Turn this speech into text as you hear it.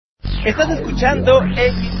Estás escuchando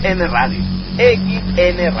XN Radio.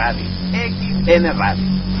 XN Radio. XN Radio.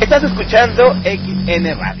 Estás escuchando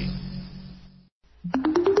XN Radio.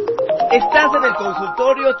 Estás en el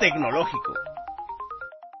Consultorio Tecnológico.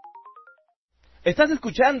 Estás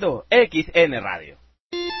escuchando XN Radio.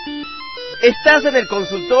 Estás en el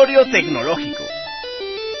Consultorio Tecnológico.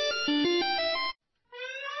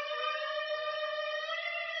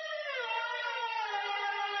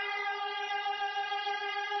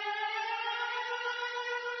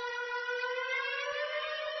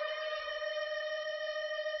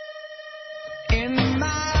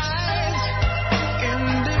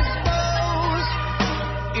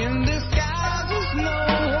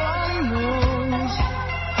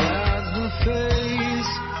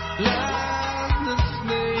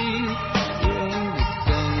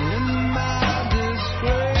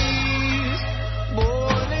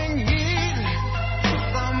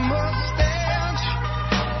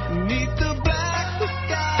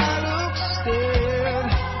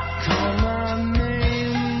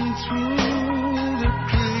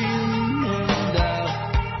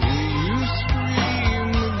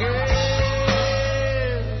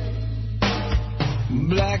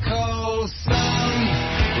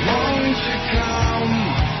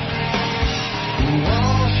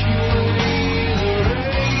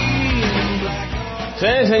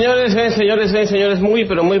 Señores, muy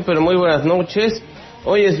buenas noches.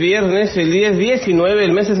 Hoy es viernes, el día es 19,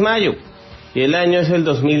 el mes es mayo y el año es el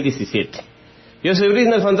 2017. Yo soy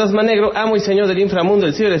Brisno, el fantasma negro, amo y señor del inframundo,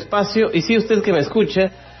 del ciberespacio, y si usted que me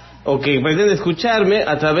escucha o que pretende escucharme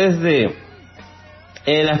a través de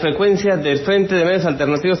las frecuencias del Frente de Medios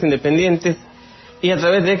Alternativos Independientes y a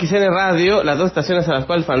través de XN Radio, las dos estaciones a las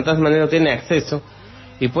cuales el fantasma negro tiene acceso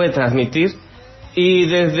y puede transmitir, y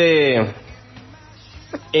desde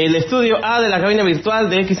el estudio A de la cabina virtual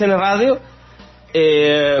de XN Radio,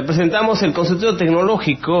 presentamos el Consultorio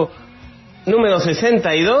Tecnológico número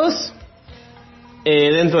 62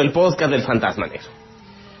 dentro del podcast del Fantasma Negro.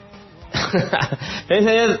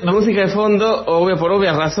 La música de fondo, por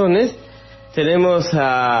obvias razones, tenemos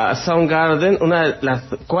a Soundgarden, una de las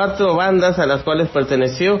 4 bandas a las cuales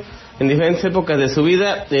perteneció en diferentes épocas de su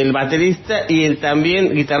vida el baterista y el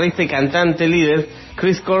también guitarrista y cantante líder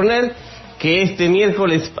Chris Cornell, que este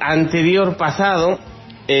miércoles anterior pasado,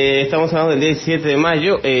 estamos hablando del día 17 de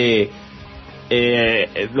mayo,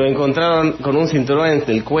 lo encontraron con un cinturón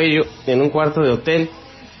entre el cuello en un cuarto de hotel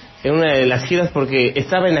en una de las giras, porque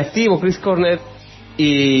estaba en activo Chris Cornell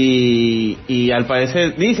y al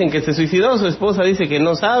parecer dicen que se suicidó. Su esposa dice que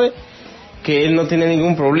no sabe, que él no tiene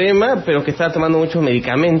ningún problema, pero que estaba tomando mucho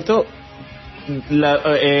medicamento.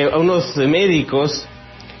 Unos médicos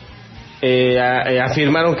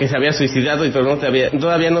afirmaron que se había suicidado, pero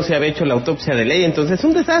todavía no se había hecho la autopsia de ley. Entonces es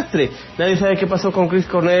un desastre, nadie sabe qué pasó con Chris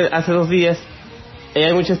Cornell hace 2 días.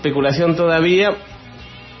 Hay mucha especulación todavía.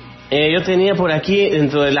 Yo tenía por aquí,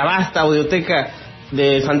 dentro de la vasta audioteca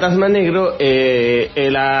del Fantasma Negro,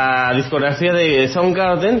 la discografía de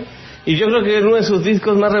Soundgarden, y yo creo que uno de sus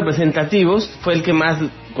discos más representativos fue el que más,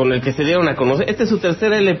 con el que se dieron a conocer. Este es su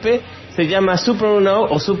tercer LP, se llama Super Unknown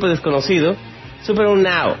o Super Desconocido, Super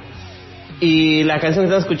Unknown. Y la canción que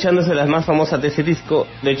estamos escuchando es de las más famosas de ese disco.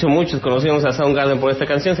 De hecho, muchos conocimos a Soundgarden por esta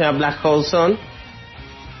canción, se llama Black Hole Sun.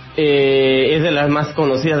 Es de las más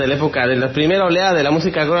conocidas de la época, de la primera oleada de la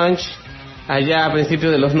música grunge, allá a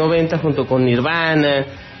principios de los 90, junto con Nirvana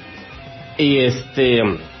y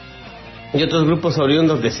otros grupos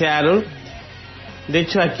oriundos de Seattle. De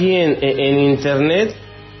hecho, aquí en internet,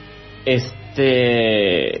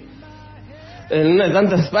 en unas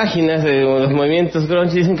tantas páginas de los movimientos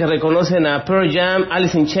grunge dicen que reconocen a Pearl Jam,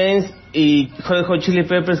 Alice in Chains y Red Hot Chili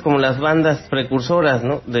Peppers como las bandas precursoras,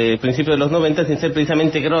 ¿no?, de principios de los 90, sin ser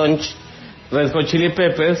precisamente grunge, Red Hot Chili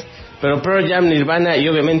Peppers, pero Pearl Jam, Nirvana y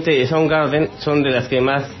obviamente Soundgarden son de las que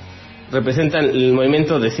más representan el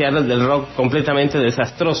movimiento de Seattle, del rock completamente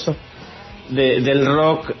desastroso, del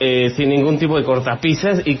rock sin ningún tipo de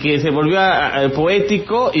cortapisas, y que se volvió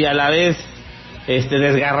poético y a la vez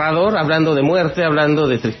desgarrador, hablando de muerte, hablando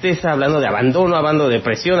de tristeza, hablando de abandono, hablando de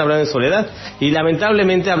depresión, hablando de soledad y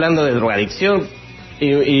lamentablemente hablando de drogadicción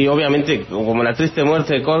y obviamente como la triste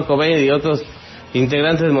muerte de Kurt Cobain y otros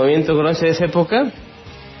integrantes del movimiento grunge de esa época.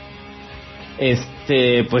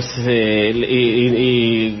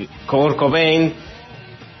 Kurt Cobain,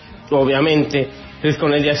 obviamente Chris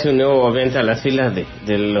Cornell ya se unió obviamente a las filas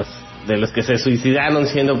de los que se suicidaron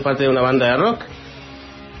siendo parte de una banda de rock,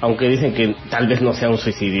 aunque dicen que tal vez no sea un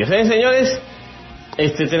suicidio. Señores,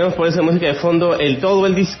 tenemos por esa música de fondo todo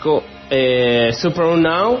el disco Super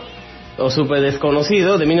Unknown o Super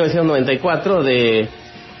Desconocido de 1994 de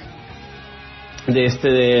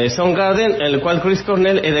de Soundgarden, el cual Chris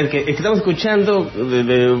Cornell, el que estamos escuchando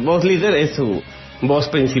de voz líder, es su voz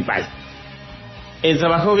principal. Él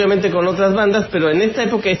trabajó obviamente con otras bandas, pero en esta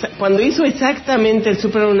época, cuando hizo exactamente el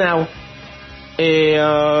Super Now,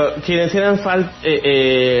 quienes eran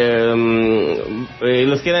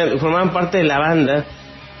los que formaban parte de la banda,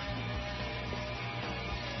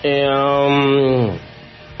 en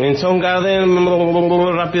Soundgarden,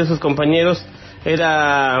 rápido sus compañeros,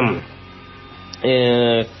 era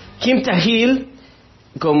Kim Tahill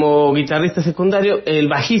como guitarrista secundario, el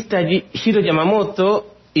bajista Hiro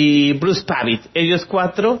Yamamoto y Bruce Pavitt. Ellos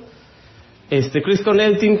cuatro, Chris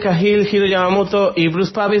Cornell, Tim Cahill, Hiro Yamamoto y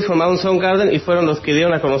Bruce Pavitt formaron Soundgarden y fueron los que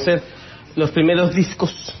dieron a conocer los primeros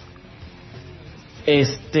discos.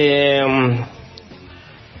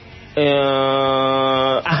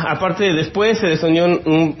 Aparte, después se les unió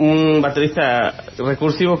un baterista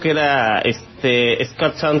recursivo que era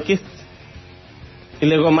Scott Sundquist, y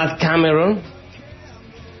luego Matt Cameron.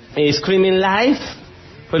 Screaming Live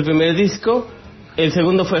fue el primer disco, el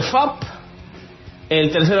segundo fue FOP,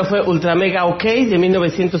 el tercero fue Ultra Mega OK de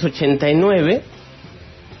 1989.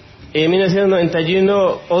 En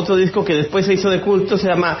 1991 otro disco que después se hizo de culto se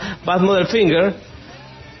llama Bad Mother Finger,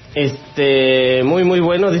 muy muy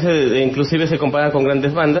bueno, dice, inclusive se compara con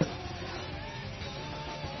grandes bandas,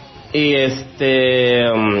 y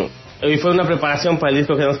y fue una preparación para el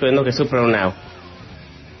disco que estamos viendo, que es Super Now.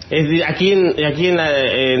 Aquí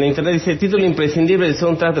en internet dice título imprescindible del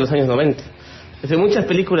soundtrack de los años 90. Muchas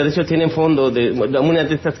películas de hecho tienen fondo de una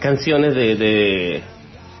de estas canciones del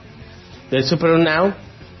Super Now,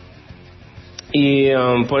 y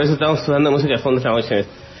por eso estamos estudiando música de fondo esta noche.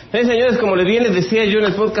 Señores, como les decía yo en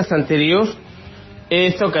el podcast anterior,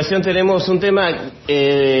 esta ocasión tenemos un tema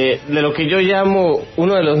de lo que yo llamo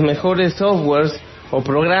uno de los mejores softwares o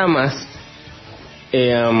programas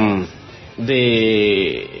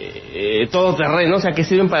de todo terreno, o sea, que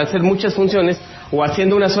sirven para hacer muchas funciones, o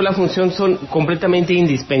haciendo una sola función son completamente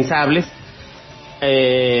indispensables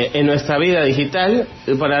en nuestra vida digital,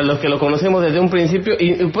 para los que lo conocemos desde un principio.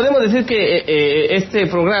 Y podemos decir que este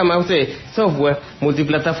programa, este software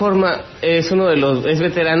multiplataforma, es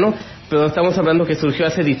veterano, pero estamos hablando que surgió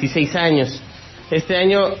hace 16 años. Este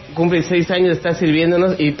año cumple 16 años de estar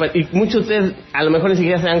sirviéndonos, y muchos de ustedes a lo mejor ni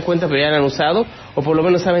siquiera se dan cuenta, pero ya lo han usado, o por lo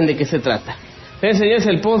menos saben de qué se trata. Bien, señores,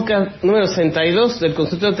 el podcast número 62 del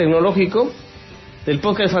Consultorio Tecnológico, del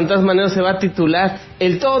podcast Fantasma Neo, se va a titular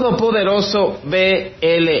El Todopoderoso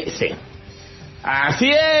VLC.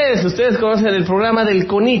 Así es, ustedes conocen el programa del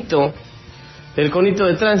conito de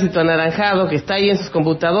tránsito anaranjado que está ahí en sus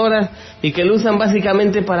computadoras y que lo usan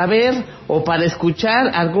básicamente para ver o para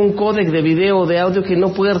escuchar algún códec de video o de audio que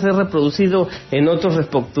no puede ser reproducido en otros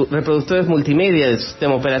reproductores multimedia del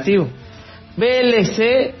sistema operativo.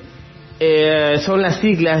 VLC son las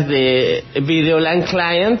siglas de Video LAN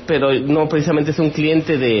Client, pero no precisamente es un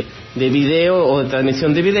cliente de video o de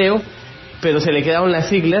transmisión de video, pero se le quedaron las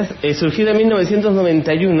siglas. Surgido en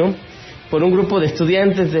 1991 por un grupo de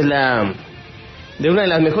estudiantes de una de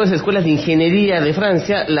las mejores escuelas de ingeniería de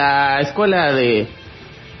Francia, la escuela dejen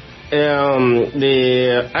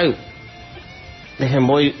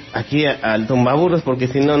voy aquí al tumbaburros porque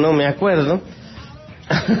si no me acuerdo.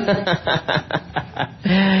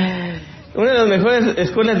 Una de las mejores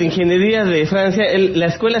escuelas de ingeniería de Francia, la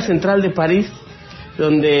Escuela Central de París,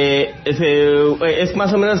 donde es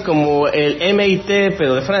más o menos como el MIT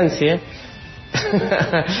pero de Francia.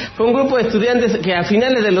 Fue un grupo de estudiantes que a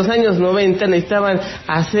finales de los años 90 necesitaban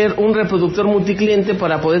hacer un reproductor multicliente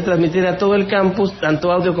para poder transmitir a todo el campus,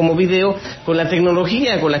 tanto audio como video, con la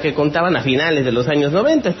tecnología con la que contaban a finales de los años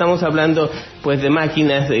 90. Estamos hablando pues de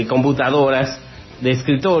máquinas, de computadoras de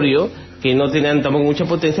escritorio que no tenían tampoco mucha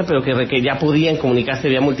potencia, pero que ya podían comunicarse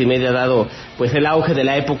vía multimedia, dado pues el auge de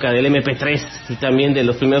la época del MP3 y también de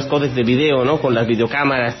los primeros códecs de video, ¿no?, con las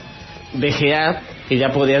videocámaras VGA que ya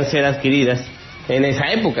podían ser adquiridas en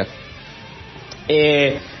esa época.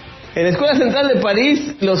 En la Escuela Central de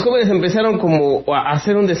París los jóvenes empezaron como a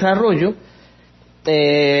hacer un desarrollo,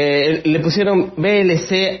 le pusieron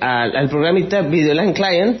VLC al programita Video LAN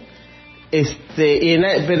Client,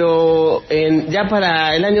 ya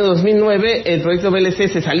para el año 2009 el proyecto VLC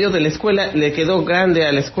se salió de la escuela, le quedó grande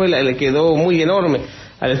a la escuela, le quedó muy enorme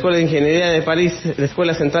a la Escuela de Ingeniería de París, la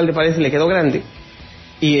Escuela Central de París le quedó grande,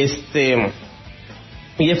 y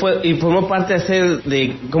formó parte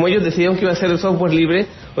como ellos decidieron que iba a ser el software libre,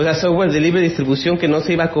 o sea, software de libre distribución que no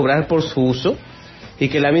se iba a cobrar por su uso, y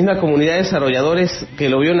que la misma comunidad de desarrolladores que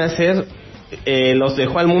lo vio nacer los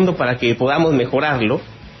dejó al mundo para que podamos mejorarlo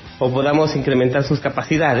o podamos incrementar sus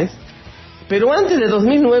capacidades. Pero antes de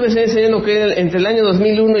 2009 se enseñando que entre el año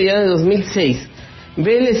 2001 y el año 2006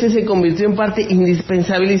 VLC se convirtió en parte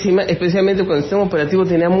indispensabilísima, especialmente cuando el sistema operativo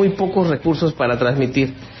tenía muy pocos recursos para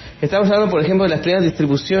transmitir. Estamos hablando, por ejemplo, de las primeras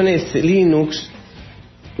distribuciones Linux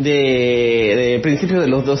de principios de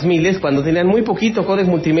los 2000, cuando tenían muy poquito códec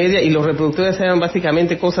multimedia y los reproductores eran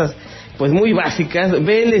básicamente cosas pues muy básicas.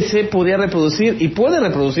 VLC podía reproducir y puede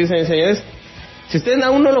reproducir, señores. Si ustedes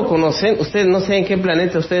aún no lo conocen, ustedes no sé en qué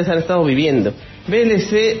planeta ustedes han estado viviendo.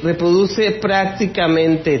 VLC reproduce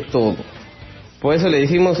prácticamente todo. Por eso le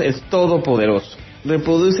decimos es todopoderoso.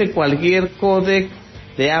 Reproduce cualquier códec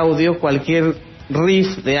de audio, cualquier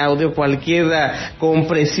riff de audio, cualquier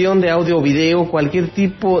compresión de audio o video, cualquier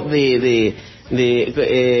tipo de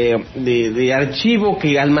archivo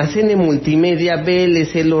que almacene multimedia,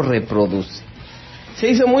 VLC lo reproduce. Se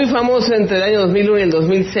hizo muy famoso entre el año 2001 y el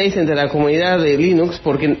 2006 entre la comunidad de Linux,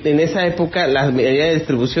 porque en esa época la mayoría de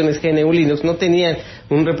distribuciones GNU Linux no tenían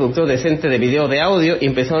un reproductor decente de video o de audio y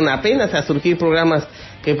empezaron apenas a surgir programas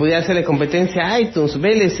que pudieran hacerle competencia a iTunes.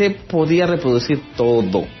 VLC podía reproducir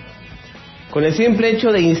todo. Con el simple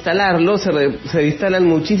hecho de instalarlo se instalan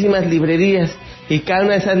muchísimas librerías y cada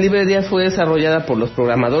una de esas librerías fue desarrollada por los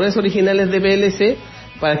programadores originales de VLC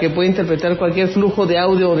para que pueda interpretar cualquier flujo de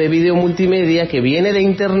audio o de video multimedia que viene de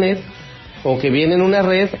internet o que viene en una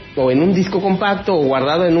red o en un disco compacto o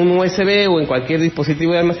guardado en un USB o en cualquier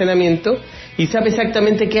dispositivo de almacenamiento, y sabe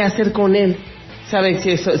exactamente qué hacer con él. Sabe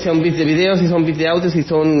si son bits de video, si son bits de audio, si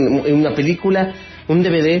son una película, un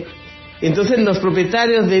DVD. Entonces los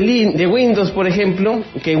propietarios de Windows, por ejemplo,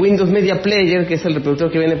 que Windows Media Player, que es el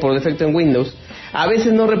reproductor que viene por defecto en Windows, a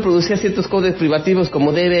veces no reproducía ciertos códecs privativos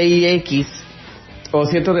como DVI-X o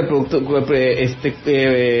ciertos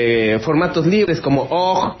formatos libres como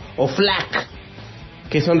OGG o FLAC,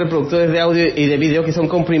 que son reproductores de audio y de video que son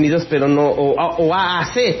comprimidos, pero no, o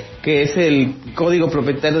AAC, que es el código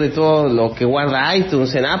propietario de todo lo que guarda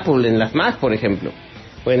iTunes en Apple, en las Mac, por ejemplo,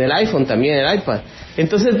 o en el iPhone también, en el iPad.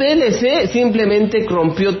 Entonces VLC simplemente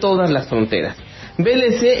rompió todas las fronteras.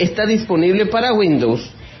 VLC está disponible para Windows,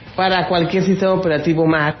 para cualquier sistema operativo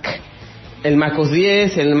Mac, el MacOS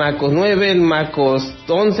 10, el MacOS 9, el MacOS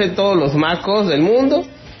 11, todos los MacOS del mundo.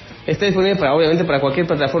 Está disponible obviamente para cualquier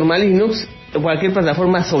plataforma Linux, cualquier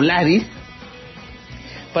plataforma Solaris,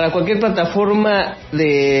 para cualquier plataforma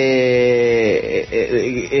de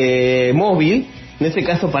móvil, en este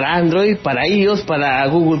caso para Android, para iOS, para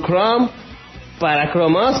Google Chrome, para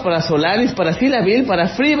Chrome OS, para Solaris, para Syllabil, para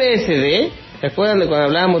FreeBSD. ¿Se acuerdan de cuando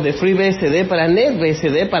hablábamos de FreeBSD? Para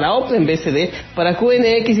NetBSD, para OpenBSD, para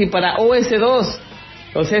QNX y para OS2.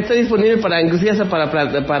 O sea, está disponible para inclusive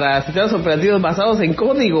para sistemas operativos basados en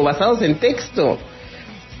código, basados en texto.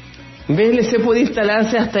 VLC puede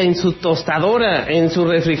instalarse hasta en su tostadora, en su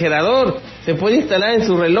refrigerador, se puede instalar en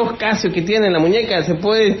su reloj Casio que tiene en la muñeca, se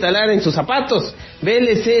puede instalar en sus zapatos.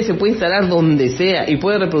 VLC se puede instalar donde sea y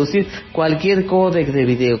puede reproducir cualquier códec de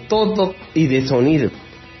video, todo y de sonido.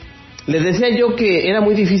 Les decía yo que era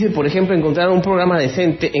muy difícil, por ejemplo, encontrar un programa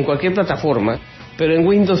decente en cualquier plataforma, pero en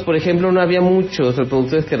Windows, por ejemplo, no había muchos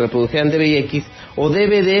reproductores que reprodujeran DVI-X o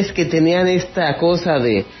DVDs que tenían esta cosa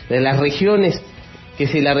de las regiones, que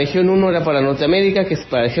si la región 1 era para Norteamérica, que si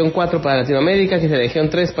la región 4 para Latinoamérica, que si la región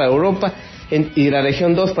 3 para Europa y la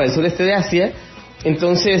región 2 para el sureste de Asia.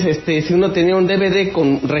 Entonces, si uno tenía un DVD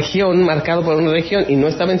con región, marcado por una región y no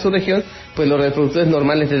estaba en su región, pues los reproductores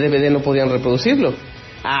normales de DVD no podían reproducirlo.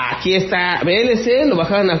 Aquí está VLC, lo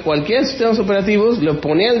bajaban a cualquier sistema operativo, lo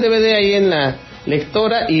ponían el DVD ahí en la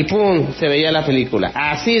lectora y ¡pum!, se veía la película.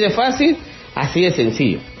 Así de fácil, así de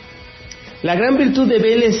sencillo. La gran virtud de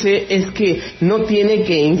VLC es que no tiene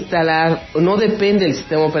que instalar, no depende del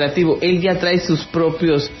sistema operativo, él ya trae sus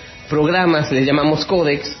propios programas, les llamamos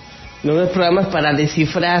códecs, los programas para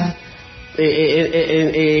descifrar,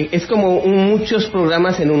 es como muchos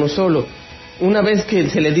programas en uno solo. Una vez que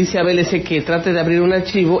se le dice a VLC que trate de abrir un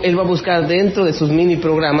archivo, él va a buscar dentro de sus mini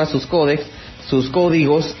programas, sus códecs, sus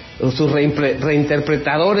códigos, sus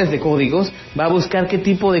reinterpretadores de códigos, va a buscar qué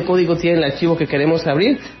tipo de código tiene el archivo que queremos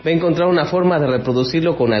abrir, va a encontrar una forma de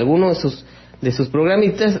reproducirlo con alguno de sus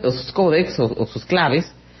programitas, o sus códecs, o sus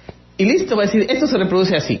claves, y listo, va a decir, esto se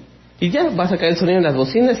reproduce así, y ya va a sacar el sonido en las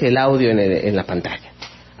bocinas y el audio en la pantalla.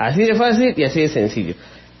 Así de fácil y así de sencillo.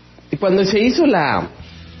 Y cuando se hizo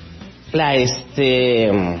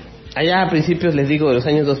allá a principios, les digo, de los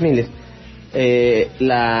años 2000,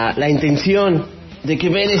 la intención de que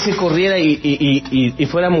VLC corriera y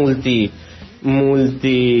fuera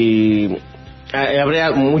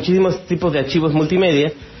habría muchísimos tipos de archivos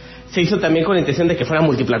multimedia, se hizo también con la intención de que fuera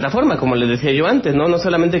multiplataforma, como les decía yo antes, no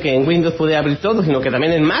solamente que en Windows podía abrir todo, sino que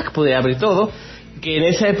también en Mac podía abrir todo, que en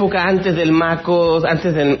esa época antes del MacOS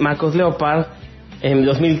Leopard, en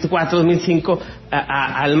 2004, 2005,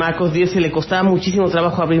 al MacOS 10 se le costaba muchísimo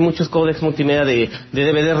trabajo abrir muchos códecs multimedia de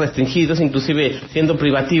DVD restringidos, inclusive siendo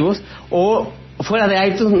privativos, o fuera de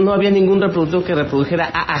iTunes no había ningún reproductor que reprodujera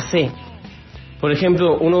AAC. Por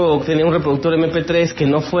ejemplo, uno tenía un reproductor MP3 que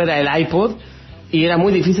no fuera el iPod, y era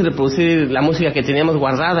muy difícil reproducir la música que teníamos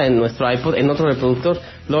guardada en nuestro iPod en otro reproductor.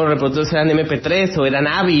 Los reproductores eran MP3 o eran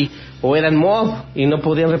AVI o eran MOV y no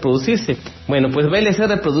podían reproducirse. Bueno, pues VLC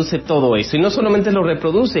reproduce todo eso, y no solamente lo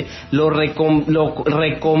reproduce, lo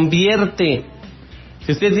reconvierte.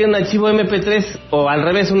 Si usted tiene un archivo MP3 o al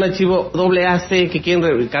revés un archivo AAC que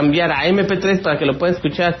quieren cambiar a MP3 para que lo pueda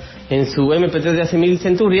escuchar en su MP3 de hace 1000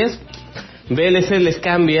 centurias, VLC les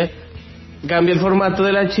cambia el formato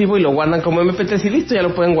del archivo y lo guardan como MP3 y listo, ya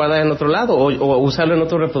lo pueden guardar en otro lado o usarlo en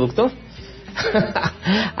otro reproductor.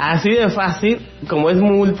 Así de fácil, como es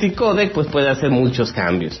multicodec, pues puede hacer muchos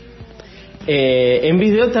cambios. En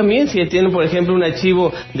video también, si tienen por ejemplo un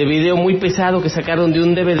archivo de video muy pesado que sacaron de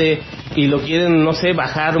un DVD y lo quieren, no sé,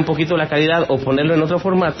 bajar un poquito la calidad o ponerlo en otro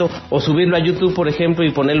formato o subirlo a YouTube por ejemplo y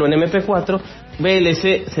ponerlo en MP4,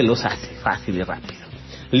 VLC se los hace fácil y rápido.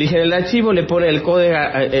 Eligen el archivo, le pone el código,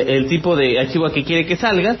 el tipo de archivo que quiere que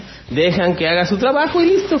salga, dejan que haga su trabajo y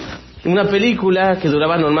listo. Una película que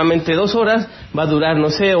duraba normalmente 2 horas, va a durar, no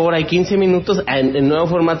sé, hora y 15 minutos, en nuevo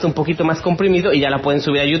formato un poquito más comprimido, y ya la pueden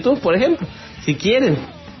subir a YouTube, por ejemplo, si quieren.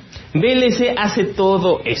 VLC hace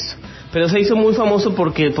todo eso, pero se hizo muy famoso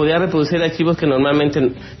porque podía reproducir archivos que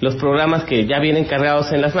normalmente los programas que ya vienen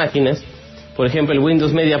cargados en las máquinas, por ejemplo el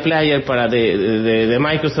Windows Media Player para de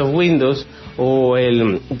Microsoft Windows, o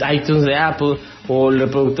el iTunes de Apple, o el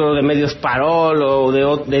reproductor de medios Parol, o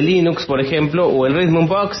de Linux, por ejemplo, o el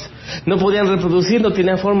Rhythmbox, no podían reproducir, no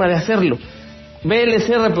tenían forma de hacerlo.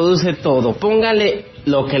 VLC reproduce todo, póngale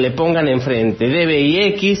lo que le pongan enfrente,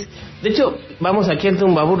 DVI-X. De hecho, vamos aquí al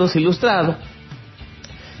Tumbaburros ilustrado,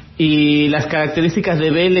 y las características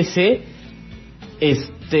de VLC,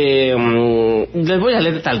 les voy a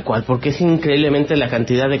leer tal cual, porque es increíblemente la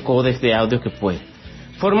cantidad de códecs de audio que puede.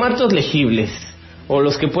 Formatos legibles, o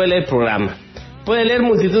los que puede leer el programa. Puede leer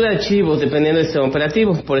multitud de archivos dependiendo del sistema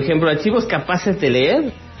operativo. Por ejemplo, archivos capaces de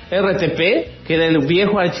leer, RTP, que era el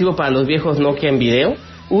viejo archivo para los viejos Nokia en video,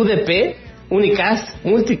 UDP, Unicast,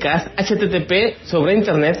 Multicast, HTTP sobre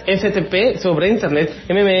Internet, FTP sobre Internet,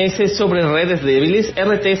 MMS sobre redes débiles,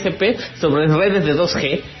 RTSP sobre redes de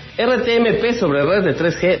 2G, RTMP sobre redes de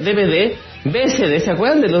 3G, DVD, VCD. ¿Se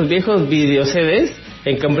acuerdan de los viejos video CDs?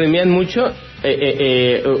 En que comprimían mucho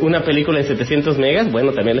una película de 700 megas,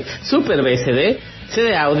 bueno, también Super VCD,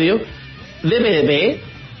 CD audio, DVD,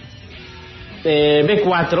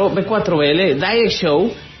 B4, B4BL, Direct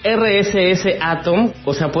Show, RSS Atom,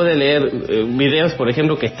 o sea, puede leer videos, por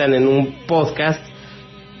ejemplo, que están en un podcast,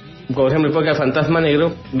 por ejemplo, el podcast Fantasma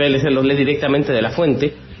Negro, VLC los lee directamente de la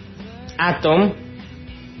fuente, Atom,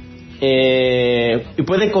 y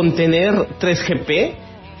puede contener 3GP,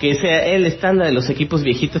 que sea el estándar de los equipos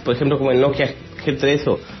viejitos, por ejemplo como el Nokia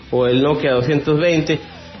G3 o el Nokia 220,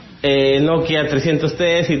 el Nokia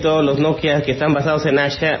 303 y todos los Nokia que están basados en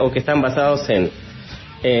Asha o que están basados en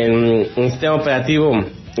un sistema operativo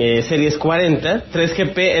Series 40.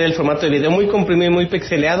 3GP era el formato de video muy comprimido y muy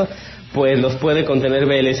pixeleado, pues los puede contener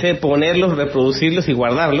VLC, ponerlos, reproducirlos y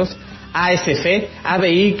guardarlos. ASF,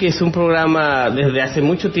 AVI, que es un programa desde hace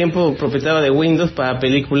mucho tiempo propietario de Windows para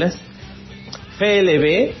películas.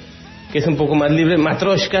 VLB, que es un poco más libre,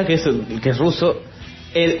 Matroshka, que es ruso,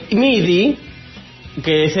 el MIDI,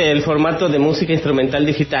 que es el formato de música instrumental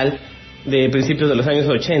digital de principios de los años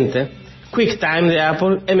 80, QuickTime de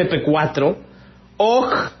Apple, MP4,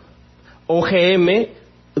 OGG, OGM,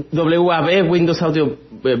 WAV, Windows Audio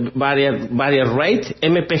Variant Rate,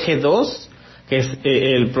 MPG2, que es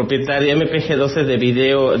el propietario, MPG2 es de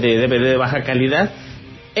video, de DVD de baja calidad,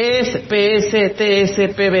 SPS,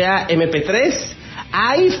 TS, PBA, MP3,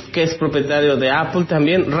 IVE, que es propietario de Apple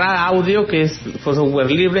también, RAW Audio, que es software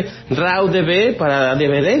libre, RAW-DB para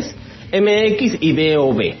DVDs, MX y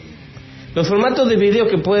VOV. Los formatos de video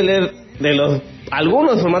que puede leer,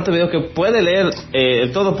 algunos formatos de video que puede leer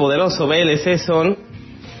el todopoderoso VLC son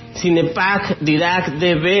Cinepack, Dirac,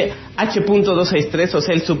 DB, H.263, o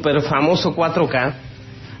sea el super famoso 4K,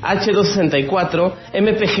 H264,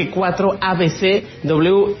 MPG4, ABC,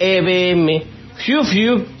 WEBM,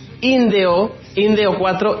 FuFu, Indeo, Indeo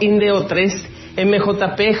 4, Indeo 3,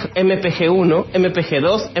 MJP, MPG1,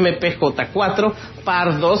 MPG2, MPJ4,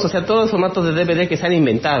 PAR2, o sea, todos los formatos de DVD que se han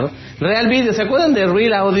inventado. Real Video, ¿se acuerdan de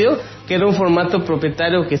Real Audio? Que era un formato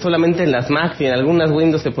propietario que solamente en las Mac y en algunas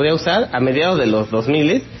Windows se podía usar a mediados de los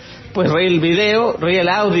 2000. Pues Real Video, Real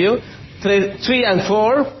Audio, 3 and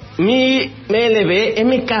 4, Mi MLB,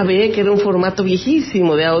 MKB, que era un formato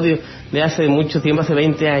viejísimo de audio de hace mucho tiempo, hace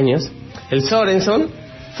 20 años. El Sorenson,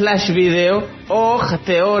 Flash Video, OGG,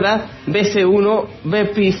 Teora, BC1,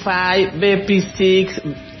 BP5, BP6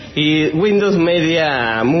 y Windows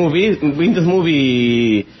Media Movie, Windows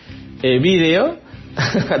Movie Video,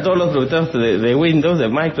 todos los productos de Windows, de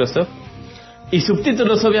Microsoft. Y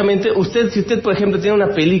subtítulos, obviamente, si usted, por ejemplo, tiene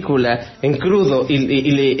una película en crudo y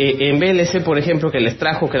en VLC, por ejemplo, que les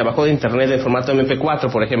trajo, que la bajó de internet en formato MP4,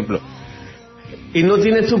 por ejemplo, y no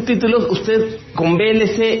tiene subtítulos, usted con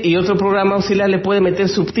VLC y otro programa auxiliar le puede meter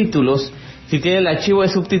subtítulos. Si tiene el archivo de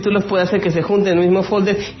subtítulos, puede hacer que se junten en el mismo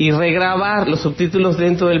folder y regrabar los subtítulos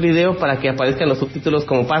dentro del video para que aparezcan los subtítulos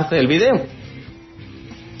como parte del video.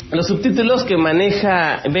 Los subtítulos que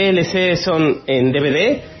maneja VLC son en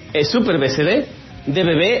DVD, Super VCD,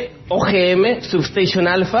 DVB, OGM, Substation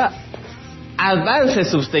Alpha, Advanced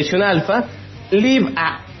Substation Alpha,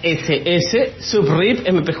 LibASS, SubRip,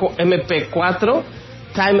 MP4,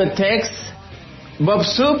 Time Text,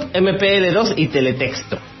 BobSub, MPL2 y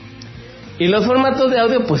Teletexto. Y los formatos de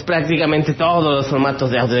audio, pues prácticamente todos los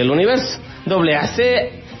formatos de audio del universo. WAC,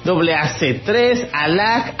 WAC3,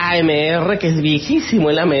 ALAC, AMR, que es viejísimo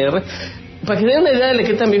el AMR. Para que den una idea de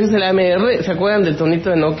qué tan viejo es el AMR, ¿se acuerdan del tonito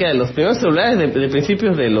de Nokia de los primeros celulares de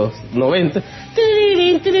principios de los 90?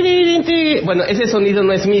 Bueno, ese sonido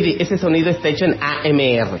no es MIDI, ese sonido está hecho en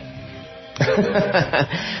AMR.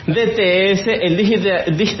 DTS,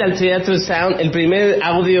 el Digital Theatre Sound, el primer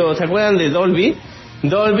audio, ¿se acuerdan de Dolby?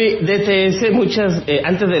 Dolby, DTS,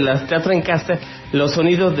 antes de las teatro en casa, los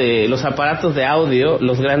sonidos de los aparatos de audio,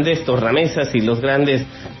 los grandes tornamesas y los grandes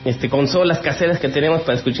consolas caseras que tenemos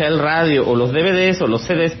para escuchar el radio, o los DVDs, o los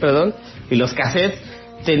CDs, perdón, y los cassettes,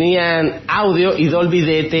 tenían audio y Dolby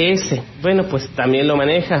DTS. Bueno, pues también lo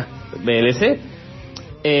maneja VLC.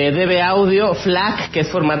 DB Audio, FLAC, que es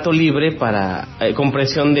formato libre para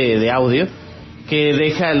compresión de audio, que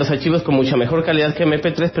deja los archivos con mucha mejor calidad que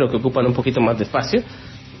MP3, pero que ocupan un poquito más de espacio.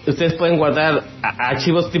 Ustedes pueden guardar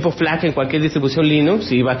archivos tipo FLAC en cualquier distribución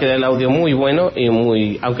Linux y va a quedar el audio muy bueno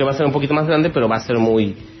y aunque va a ser un poquito más grande, pero va a ser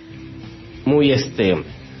muy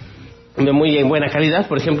en buena calidad.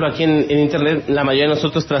 Por ejemplo, aquí en internet la mayoría de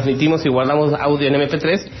nosotros transmitimos y guardamos audio en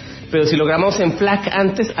MP3, pero si lo grabamos en FLAC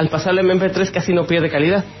antes, al pasarlo en MP3 casi no pierde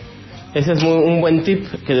calidad. Ese es un buen tip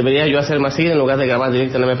que debería yo hacer más seguido en lugar de grabar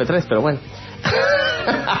directo en MP3, pero bueno.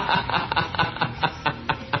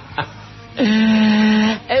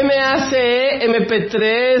 MACE,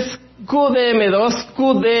 MP3, QDM2,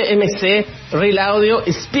 QDMC, Real Audio,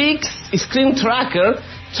 Speaks, Screen Tracker,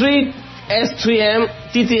 3S3M,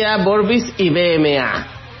 TTA, Vorbis y BMA.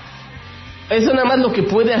 Eso nada más lo que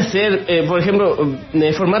puede hacer, por ejemplo,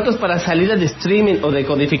 formatos para salida de streaming o de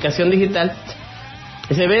codificación digital.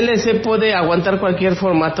 Ese VLC puede aguantar cualquier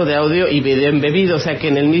formato de audio y video embebido, o sea que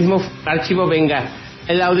en el mismo archivo venga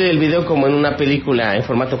el audio y el video como en una película en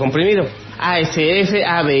formato comprimido. ASF,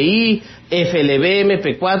 AVI, FLV,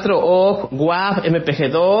 MP4, OGG, WAV,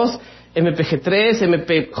 MPG2, MPG3,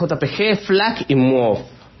 MPJPG, FLAC y MOV.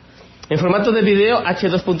 En formato de video,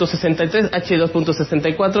 H2.63,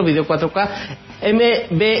 H2.64, video 4K,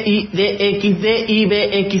 MBIDX,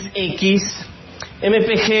 DIVXX,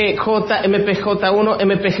 MPGJ, MPJ1,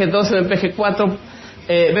 MPG2, MPG4,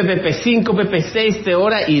 BP5, BP6,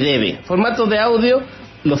 Teora y DB. Formatos de audio,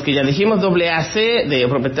 los que ya dijimos, WAC, de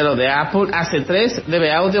propietario de Apple, AC3,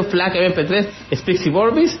 DB Audio, FLAC, MP3, Speaks y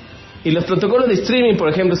Vorbis. Y los protocolos de streaming, por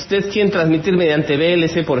ejemplo, si ustedes quieren transmitir mediante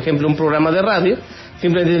VLC, por ejemplo, un programa de radio,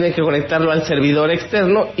 simplemente tienen que conectarlo al servidor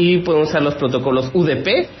externo y pueden usar los protocolos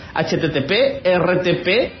UDP, HTTP,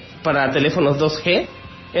 RTP para teléfonos 2G,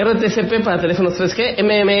 RTCP para teléfonos 3G,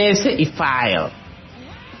 MMS y File.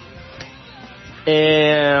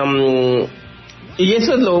 Y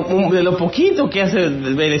eso es de lo poquito que hace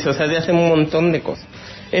el VLC, o sea, de hace un montón de cosas.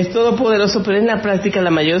 Es todopoderoso, pero en la práctica la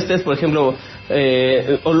mayoría de ustedes, por ejemplo,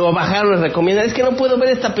 o lo bajaron, les recomiendan, es que no puedo ver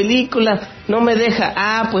esta película, no me deja.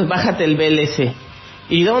 Ah, pues bájate el VLC.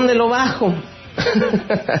 ¿Y dónde lo bajo?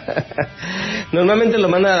 Normalmente lo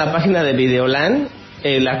mandan a la página de Videolan.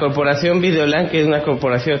 La corporación Videolan, que es una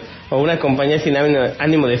corporación o una compañía sin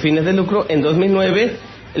ánimo de fines de lucro, en 2009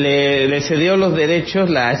 le cedió los derechos,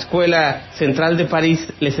 la Escuela Central de París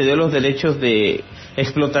le cedió los derechos de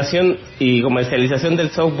explotación y comercialización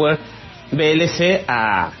del software VLC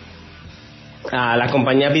a la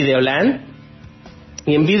compañía Videolan.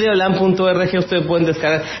 Y en videolan.org ustedes pueden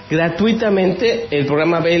descargar gratuitamente el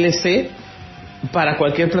programa VLC para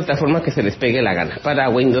cualquier plataforma que se les pegue la gana, para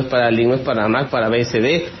Windows, para Linux, para Mac, para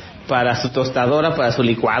BSD, para su tostadora, para su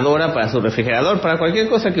licuadora, para su refrigerador, para cualquier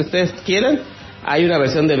cosa que ustedes quieran, hay una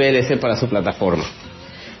versión de VLC para su plataforma.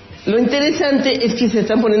 Lo interesante es que se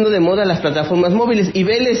están poniendo de moda las plataformas móviles, y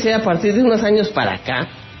VLC a partir de unos años para acá,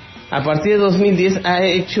 a partir de 2010, ha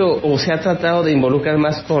hecho o se ha tratado de involucrar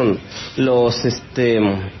más con los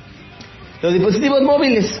dispositivos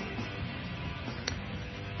móviles.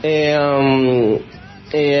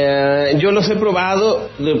 Yo los he probado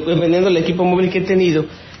dependiendo del equipo móvil que he tenido.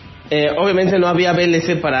 Obviamente no había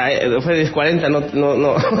VLC para FedEx 40,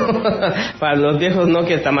 no para los viejos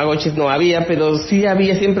Nokia Tamagotchis no había, pero sí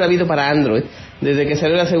había, siempre ha habido para Android. Desde que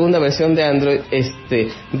salió la segunda versión de Android,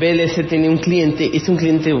 VLC tenía un cliente, es un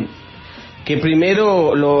cliente que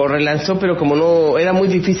primero lo relanzó, pero como no era muy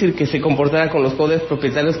difícil que se comportara con los códigos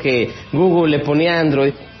propietarios que Google le ponía a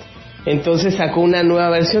Android, entonces sacó una nueva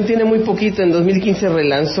versión, tiene muy poquito, en 2015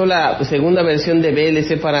 relanzó la segunda versión de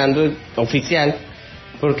VLC para Android oficial,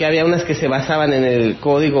 porque había unas que se basaban en el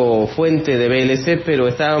código fuente de VLC, pero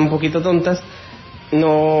estaban un poquito tontas,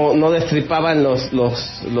 no destripaban los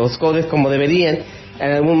códigos como deberían.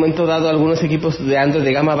 En algún momento dado, algunos equipos de Android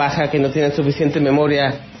de gama baja que no tienen suficiente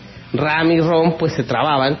memoria RAM y ROM, pues se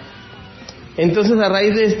trababan. Entonces, a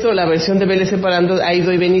raíz de esto, la versión de VLC para Android ha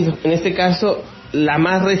ido y venido. En este caso, la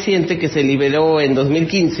más reciente, que se liberó en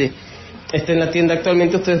 2015, está en la tienda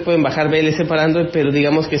actualmente. Ustedes pueden bajar VLC para Android, pero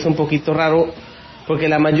digamos que es un poquito raro, porque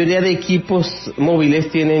la mayoría de equipos móviles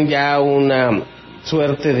tienen ya una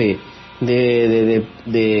suerte de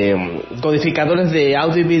codificadores de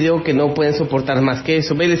audio y video que no pueden soportar más que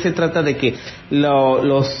eso. VLC trata de que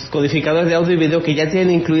los codificadores de audio y video que ya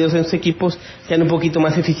tienen incluidos en sus equipos sean un poquito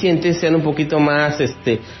más eficientes, sean un poquito más,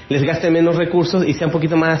 les gasten menos recursos y sea un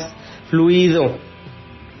poquito más fluido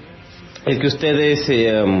el que ustedes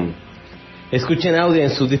escuchen audio en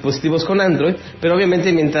sus dispositivos con Android. Pero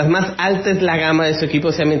obviamente mientras más alta es la gama de su equipo,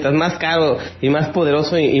 o sea, mientras más caro y más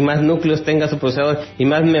poderoso y más núcleos tenga su procesador y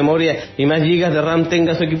más memoria y más gigas de RAM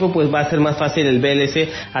tenga su equipo, pues va a ser más fácil el VLC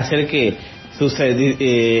hacer que sus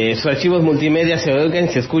archivos multimedia se oigan,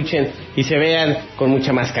 se escuchen y se vean con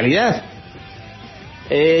mucha más calidad.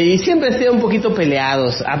 Y siempre han sido un poquito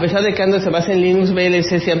peleados, a pesar de que Android se basa en Linux,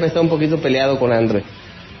 VLC siempre está un poquito peleado con Android.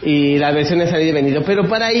 Y las versiones han ido y venido, pero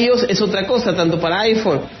para iOS es otra cosa, tanto para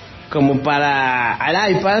iPhone como para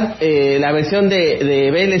el iPad. La versión de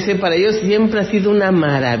VLC para iOS siempre ha sido una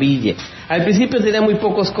maravilla. Al principio tenía muy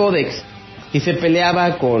pocos códecs y se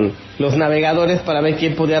peleaba con los navegadores para ver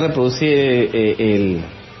quién podía reproducir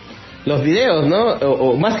los videos, ¿no?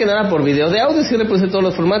 O más que nada por video. De audio sí reproduce todos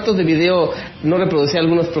los formatos, de video no reproduce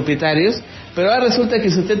algunos propietarios, pero ahora resulta que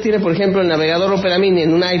si usted tiene, por ejemplo, el navegador Opera Mini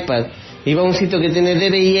en un iPad y va a un sitio que tiene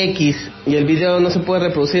DVI-X y el video no se puede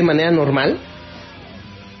reproducir de manera normal,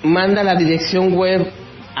 manda la dirección web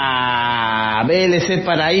a VLC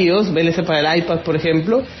para iOS, VLC para el iPad, por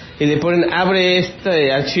ejemplo, y le ponen abre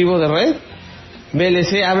este archivo de red,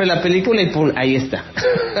 VLC abre la película y ¡pum! Ahí está.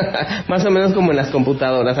 Más o menos como en las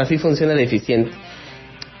computadoras, así funciona de eficiente.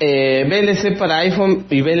 VLC para iPhone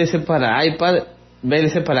y VLC para iPad,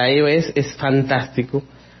 VLC para iOS es fantástico.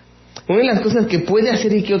 Una de las cosas que puede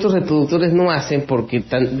hacer y que otros reproductores no hacen, porque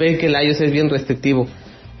ve que el iOS es bien restrictivo,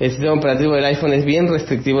 el sistema operativo del iPhone es bien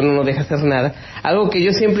restrictivo, no nos deja hacer nada. Algo que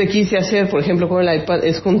yo siempre quise hacer, por ejemplo, con el iPad,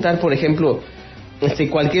 es juntar, por ejemplo,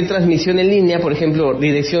 cualquier transmisión en línea, por ejemplo,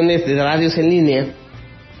 direcciones de radios en línea,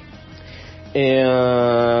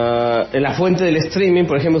 la fuente del streaming.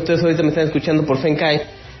 Por ejemplo, ustedes ahorita me están escuchando por Fenkai,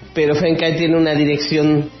 pero Fenkai tiene una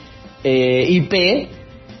dirección IP,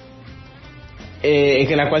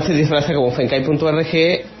 que la cual se disfraza como fenkai.org,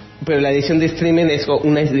 pero la dirección de streaming es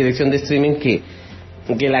una dirección de streaming que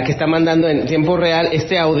la que está mandando en tiempo real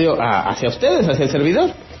este audio hacia ustedes, hacia el servidor.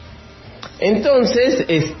 Entonces,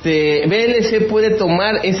 VLC puede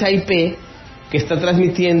tomar esa IP que está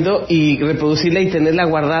transmitiendo y reproducirla y tenerla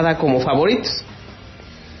guardada como favoritos.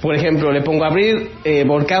 Por ejemplo, le pongo abrir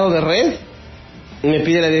volcado de red, me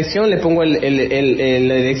pide la dirección, le pongo la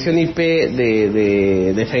dirección IP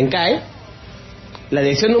de Fenkai, la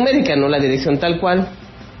dirección numérica, no la dirección tal cual.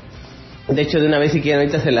 De hecho, de una vez si quieren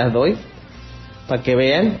ahorita se las doy para que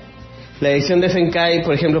vean. La dirección de Fenkai,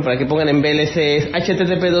 por ejemplo, para que pongan en VLC es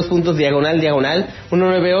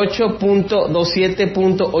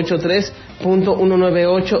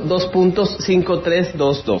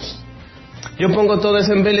http://198.27.83.198.2.53.2. Yo pongo todo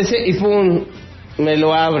eso en VLC y ¡pum! Me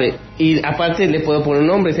lo abre. Y aparte le puedo poner un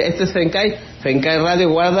nombre. Este es Fenkai Radio,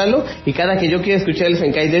 guárdalo. Y cada que yo quiera escuchar el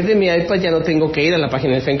Fenkai desde mi iPad, ya no tengo que ir a la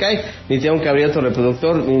página del Fenkai, ni tengo que abrir otro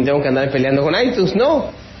reproductor, ni tengo que andar peleando con iTunes.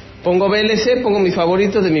 No, pongo VLC, pongo mis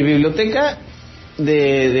favoritos de mi biblioteca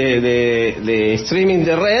de streaming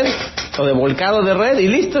de red o de volcado de red y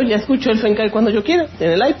listo, ya escucho el Fenkai cuando yo quiera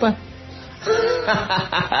en el iPad.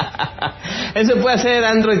 Eso puede hacer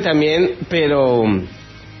Android también, pero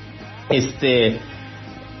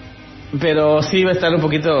Pero sí va a estar un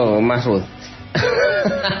poquito más rudo.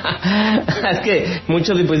 Es que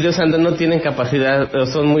muchos dispositivos Android no tienen capacidad,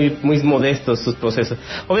 son muy modestos sus procesos.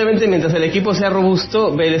 Obviamente, mientras el equipo sea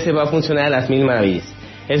robusto, VLC va a funcionar a las mil maravillas.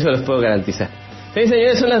 Eso les puedo garantizar. Sí,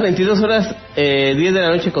 señores, son las 22 horas 10 de la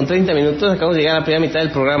noche con 30 minutos. Acabamos de llegar a la primera mitad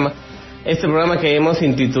del programa. Este programa que hemos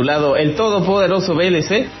intitulado El Todopoderoso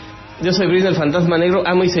VLC. Yo soy Brisno, el Fantasma Negro,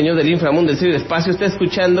 amo y señor del inframundo, del ciberespacio. Está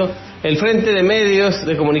escuchando el Frente de Medios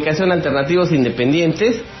de Comunicación Alternativos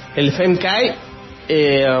Independientes, el FEMCAI.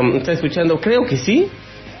 Está escuchando, creo que sí,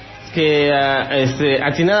 que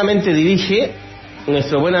atinadamente dirige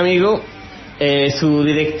nuestro buen amigo, su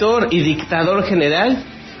director y dictador general,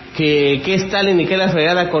 que es Stalin y que la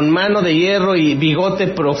fregada, con mano de hierro y bigote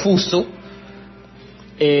profuso.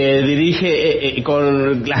 Dirige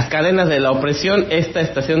con las cadenas de la opresión esta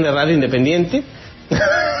estación de radio independiente.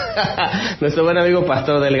 Nuestro buen amigo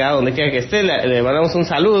Pastor Delgado, donde quiera que esté, le mandamos un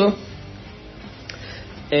saludo.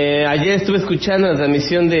 Ayer estuve escuchando la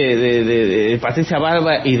transmisión de Patricia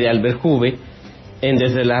Barba y de Albert Juve en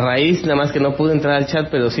Desde la Raíz, nada más que no pude entrar al chat,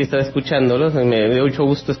 pero sí estaba escuchándolos. Me dio mucho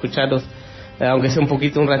gusto escucharlos, aunque sea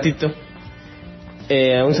un ratito.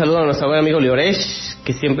 Un saludo a nuestro buen amigo Lloresh,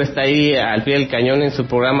 que siempre está ahí al pie del cañón en su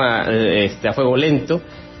programa a fuego lento.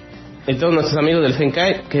 Y todos nuestros amigos del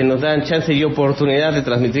FENCAI, que nos dan chance y oportunidad de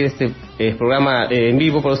transmitir este programa en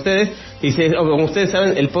vivo para ustedes. Y como ustedes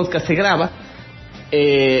saben, el podcast se graba,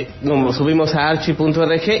 lo subimos a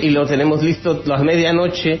archi.org y lo tenemos listo a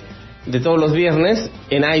medianoche de todos los viernes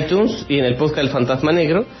en iTunes y en el podcast del Fantasma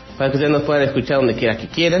Negro, para que ustedes nos puedan escuchar donde quiera que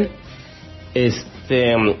quieran.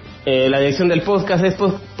 La dirección del podcast es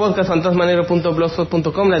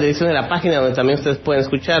podcastfantasmanegro.blogspot.com. La dirección de la página donde también ustedes pueden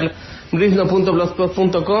escucharlo,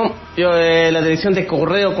 brisno.blogspot.com. La dirección de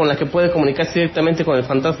correo con la que puede comunicarse directamente con el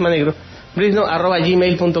Fantasma Negro,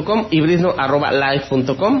 brisno@gmail.com y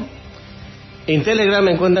brisno@live.com. En Telegram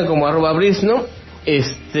me encuentran como @brisno.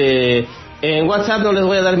 En WhatsApp no les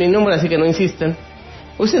voy a dar mi número, así que no insistan.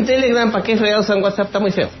 Usen Telegram, ¿para qué fregados usan WhatsApp? Está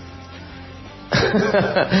muy feo.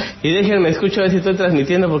 Y déjenme escucho a ver si estoy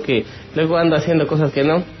transmitiendo, porque luego ando haciendo cosas que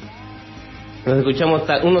no. Nos escuchamos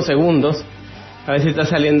unos segundos, a ver si está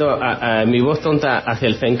saliendo a mi voz tonta hacia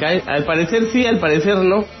el FENCAI. Al parecer sí, al parecer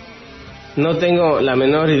no. No tengo la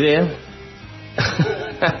menor idea.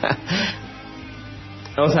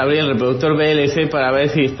 Vamos a abrir el reproductor VLC para ver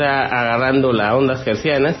si está agarrando las ondas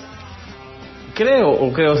hertzianas.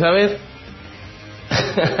 Creo saber.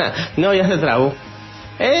 No, ya se trabó.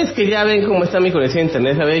 Es que ya ven cómo está mi conexión a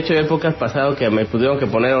internet. Había dicho en épocas pasadas que me tuvieron que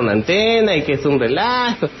poner una antena y que es un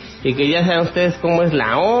relajo y que ya saben ustedes cómo es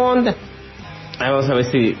la onda. Vamos a ver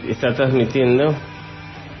si está transmitiendo,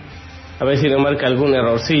 a ver si no marca algún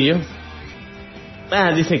errorcillo.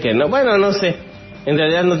 Dice que no. Bueno, no sé, en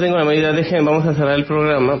realidad no tengo la medida. Vamos a cerrar el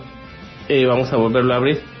programa y vamos a volverlo a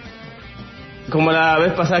abrir, como la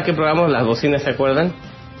vez pasada que probamos las bocinas, ¿se acuerdan?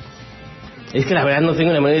 Es que la verdad no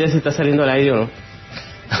tengo la medida si está saliendo al aire o no.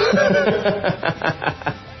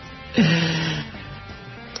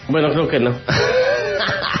 Bueno, creo que no.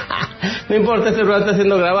 No importa, este programa está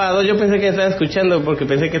siendo grabado. Yo pensé que estaba escuchando porque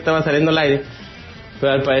pensé que estaba saliendo al aire,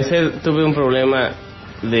 pero al parecer tuve un problema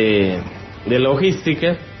de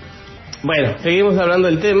logística. Bueno, seguimos hablando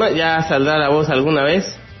del tema. Ya saldrá la voz alguna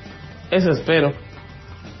vez, eso espero.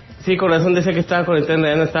 Sí, corazón decía que estaba conectado, en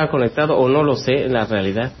realidad no estaba conectado, o no lo sé, en la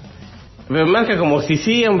realidad. Pero marca como si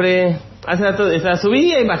sí, hombre. Hace rato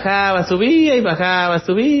subía y bajaba, subía y bajaba,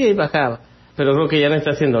 subía y bajaba. Pero creo que ya no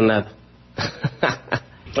está haciendo nada.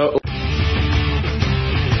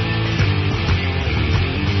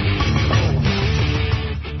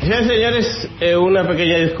 Ya, señores, una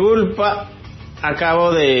pequeña disculpa.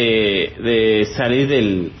 Acabo de salir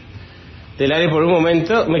del aire por un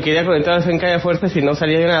momento. Me quería conectar al FENCAI a fuerzas y no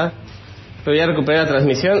salía de nada. Pero ya recuperé la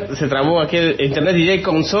transmisión. Se trabó aquí el Internet DJ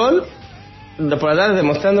Console. Por andar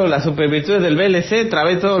demostrando las supervirtudes del VLC,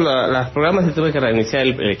 trabé todos los programas y tuve que reiniciar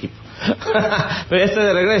el equipo. Pero ya estoy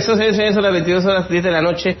de regreso, señores, son las 22 horas 10 de la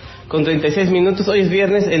noche con 36 minutos. Hoy es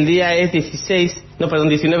viernes, el día es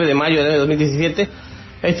 19 de mayo de 2017.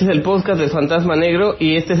 Este es el podcast del Fantasma Negro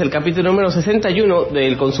y este es el capítulo número 61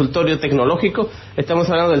 del Consultorio Tecnológico. Estamos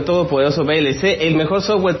hablando del Todopoderoso VLC, el mejor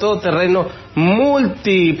software todoterreno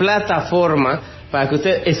multiplataforma para que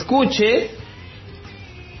usted escuche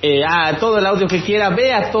todo el audio que quiera,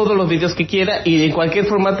 vea todos los videos que quiera y en cualquier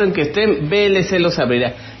formato en que estén, VLC los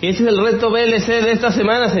abrirá. Y ese es el reto VLC de esta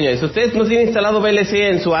semana, señores. Usted no tiene instalado VLC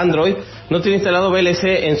en su Android, no tiene instalado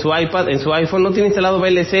VLC en su iPad, en su iPhone, no tiene instalado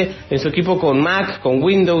VLC en su equipo con Mac, con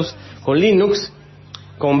Windows, con Linux.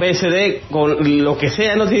 con VCD, con lo que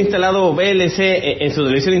sea, no tiene instalado VLC en su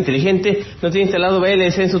televisión inteligente, no tiene instalado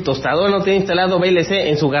VLC en su tostador, no tiene instalado VLC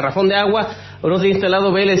en su garrafón de agua, o no tiene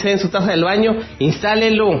instalado VLC en su taza del baño,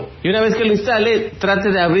 instálelo. Y una vez que lo instale,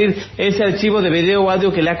 trate de abrir ese archivo de video o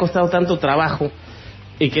audio que le ha costado tanto trabajo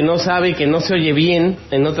y que no sabe, que no se oye bien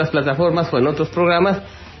en otras plataformas o en otros programas.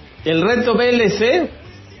 El reto VLC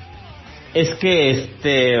es que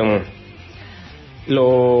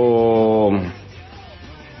lo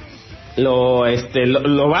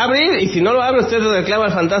va a abrir, y si no lo abre, usted le reclama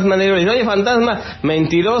al fantasma negro y dice: oye, fantasma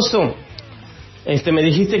mentiroso, me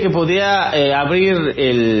dijiste que podía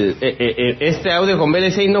abrir este audio con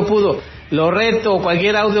VLC y no pudo. Lo reto,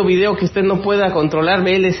 cualquier audio o video que usted no pueda controlar,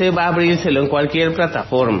 VLC va a abrírselo en cualquier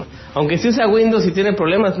plataforma. Aunque si usa Windows y tiene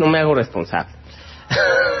problemas, no me hago responsable.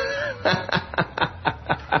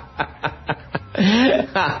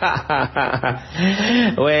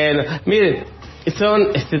 Bueno, miren,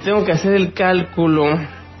 tengo que hacer el cálculo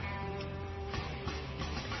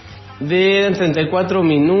de 34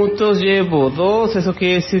 minutos, llevo 2, eso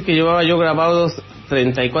quiere decir que llevaba yo grabados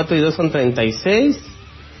 34 y 2 son 36.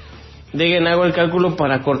 Dejen, hago el cálculo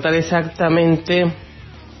para cortar exactamente.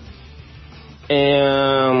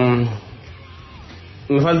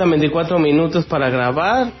 Me faltan 24 minutos para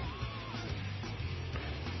grabar.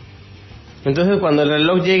 Entonces cuando el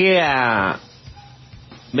reloj llegue a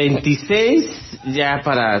 26, ya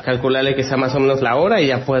para calcularle que sea más o menos la hora y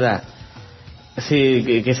ya pueda,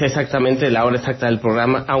 sí, que sea exactamente la hora exacta del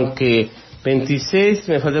programa, aunque 26,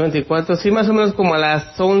 me falta 24, sí, más o menos como a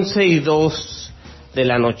las 11:02 de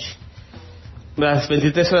la noche. Las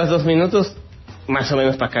 23 horas 2 minutos, más o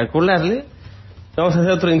menos para calcularle. Vamos a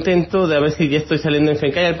hacer otro intento de a ver si ya estoy saliendo en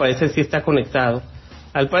Fencay. Al parecer sí está conectado.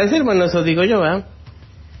 Al parecer, bueno, eso digo yo, ¿verdad?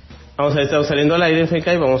 Vamos a estar saliendo al aire en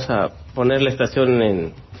Fencay, vamos a poner la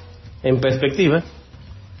estación en perspectiva.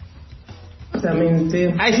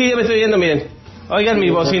 Exactamente. Ay, sí, ya me estoy viendo, miren. Oigan mi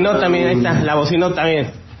bocinota, miren, ahí está, la bocinota, miren.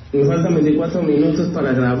 Me faltan 24 minutos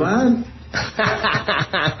para grabar.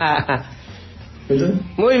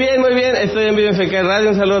 Muy bien, estoy en vivo en FK Radio.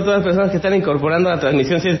 Un saludo a todas las personas que están incorporando a la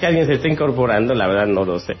transmisión, si es que alguien se está incorporando, la verdad no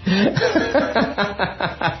lo sé.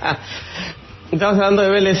 Estamos hablando de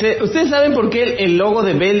VLC. ¿Ustedes saben por qué el logo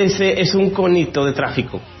de VLC es un conito de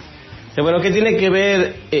tráfico? Bueno, ¿qué tiene que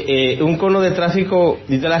ver un cono de tráfico?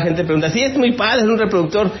 Y toda la gente pregunta: sí, es muy padre, es un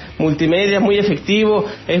reproductor multimedia muy efectivo,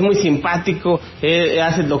 es muy simpático,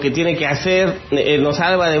 hace lo que tiene que hacer, nos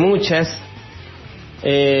salva de muchas,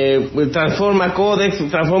 transforma códex,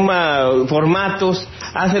 transforma formatos,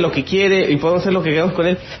 hace lo que quiere y podemos hacer lo que queramos con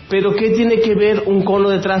él. Pero ¿qué tiene que ver un cono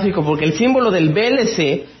de tráfico? Porque el símbolo del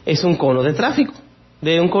VLC es un cono de tráfico,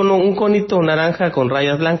 de un conito naranja con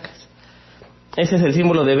rayas blancas. Ese es el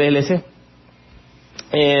símbolo de VLC.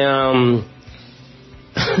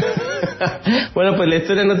 Bueno, pues la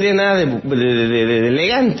historia no tiene nada de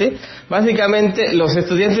elegante. Básicamente, los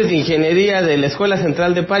estudiantes de ingeniería de la Escuela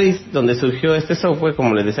Central de París, donde surgió este software,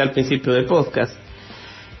 como les decía al principio del podcast,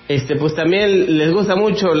 pues también les gusta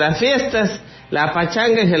mucho las fiestas, la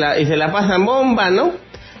pachanga, y se la pasan bomba, ¿no?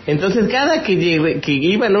 Entonces, cada que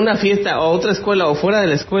iban a una fiesta o a otra escuela o fuera de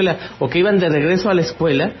la escuela, o que iban de regreso a la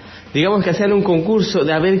escuela, digamos que hacían un concurso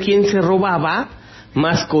de a ver quién se robaba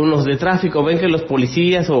más conos de tráfico. Ven que los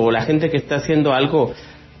policías o la gente que está haciendo algo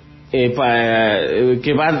que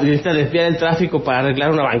necesita desviar el tráfico para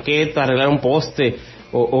arreglar una banqueta, arreglar un poste,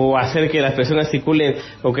 o hacer que las personas circulen,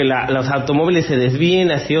 o que los automóviles se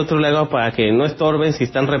desvíen hacia otro lado para que no estorben si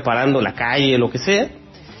están reparando la calle, lo que sea.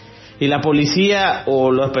 Y la policía o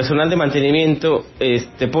los personal de mantenimiento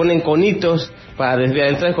ponen conitos para desviar,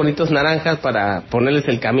 entran conitos naranjas para ponerles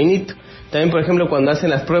el caminito. También, por ejemplo, cuando hacen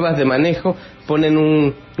las pruebas de manejo, ponen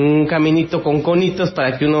un caminito con conitos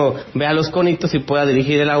para que uno vea los conitos y pueda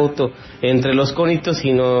dirigir el auto entre los conitos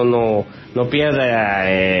y no pierda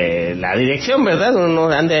la dirección, ¿verdad? Uno no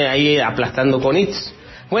ande ahí aplastando conitos.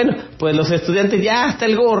 Bueno, pues los estudiantes ya hasta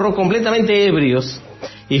el gorro, completamente ebrios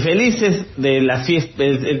y felices de la fiesta,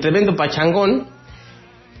 el tremendo pachangón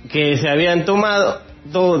que se habían tomado,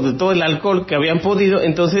 todo el alcohol que habían podido.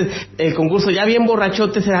 Entonces el concurso, ya bien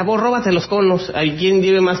borrachote, será: vos róbate los conos, hay quien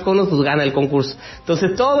lleve más conos, pues gana el concurso.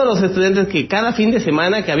 Entonces todos los estudiantes que cada fin de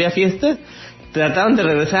semana que había fiestas trataban de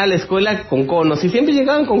regresar a la escuela con conos, y siempre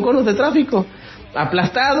llegaban con conos de tráfico,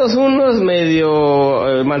 aplastados unos,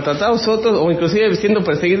 medio maltratados otros, o inclusive siendo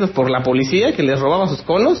perseguidos por la policía que les robaba sus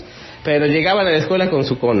conos, pero llegaban a la escuela con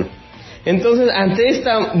su cono. Entonces, ante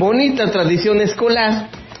esta bonita tradición escolar,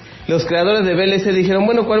 los creadores de VLC dijeron: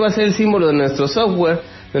 bueno, ¿cuál va a ser el símbolo de nuestro software,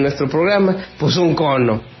 de nuestro programa? Pues un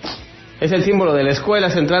cono. Es el símbolo de la Escuela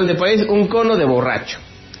Central de París, un cono de borracho.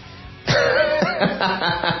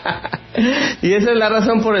 Y esa es la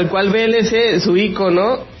razón por la cual VLC, su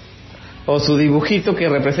icono o su dibujito que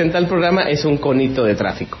representa el programa es un conito de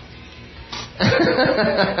tráfico.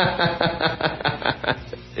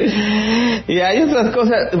 Y hay otras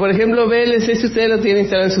cosas, por ejemplo VLC, si ustedes lo tienen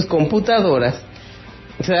instalado en sus computadoras,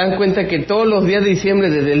 se dan cuenta que todos los días de diciembre,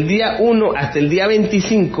 desde el día 1 hasta el día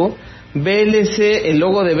 25, VLC, el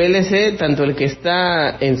logo de VLC, tanto el que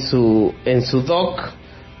está en su dock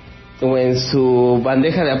o en su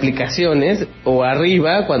bandeja de aplicaciones o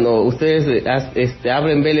arriba, cuando ustedes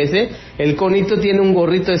abren VLC, el conito tiene un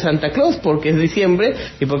gorrito de Santa Claus porque es diciembre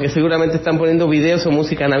y porque seguramente están poniendo videos o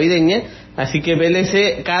música navideña. Así que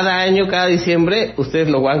VLC cada año, cada diciembre, ustedes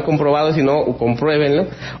lo han comprobado, si no, compruébenlo,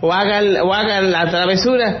 o hagan la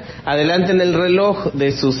travesura, adelanten el reloj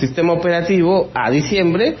de su sistema operativo a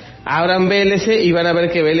diciembre, abran VLC y van a ver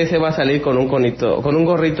que VLC va a salir con un conito, con un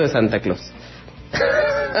gorrito de Santa Claus.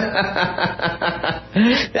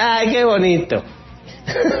 Ay, qué bonito.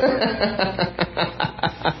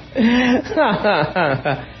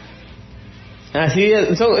 Así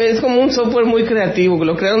es como un software muy creativo,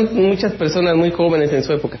 lo crearon muchas personas muy jóvenes en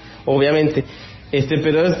su época, obviamente,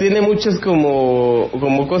 pero tiene muchos como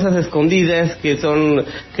cosas escondidas que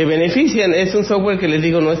benefician. Es un software que les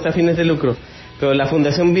digo no está a fines de lucro, pero la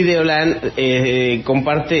Fundación Videoland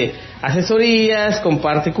comparte asesorías,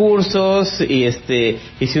 comparte cursos y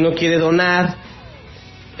si uno quiere donar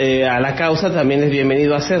a la causa también es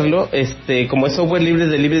bienvenido a hacerlo. Como es software libre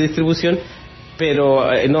de libre distribución, pero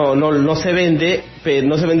no se vende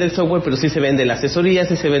el software, pero sí se vende la asesoría,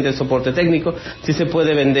 sí se vende el soporte técnico, sí se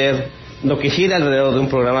puede vender lo que gira alrededor de un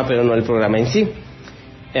programa, pero no el programa en sí.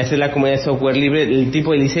 Esa es la comunidad de software libre. El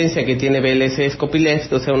tipo de licencia que tiene VLC es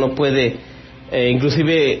copyleft, o sea, uno puede,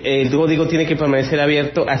 inclusive el código tiene que permanecer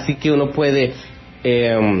abierto, así que uno puede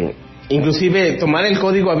inclusive tomar el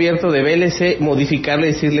código abierto de VLC, modificarlo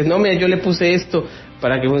y decirles, no, mira, yo le puse esto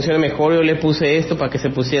para que funcione mejor, yo le puse esto para que se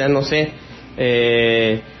pusiera, no sé,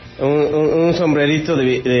 un sombrerito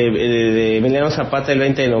de Emiliano Zapata el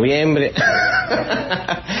 20 de noviembre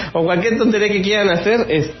o cualquier tontería que quieran hacer.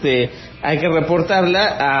 Hay que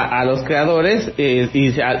reportarla a los creadores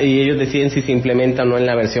y ellos deciden si se implementa o no en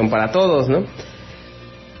la versión para todos, ¿no?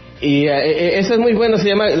 Y eso es muy bueno. Se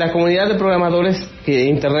llama la comunidad de programadores, que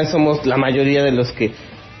internet somos la mayoría de los que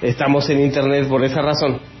estamos en internet por esa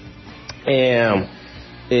razón.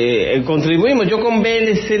 Contribuimos. Yo con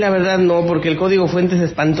VLC la verdad no, porque el código fuente es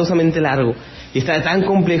espantosamente largo y está tan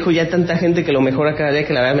complejo, ya tanta gente que lo mejora cada día,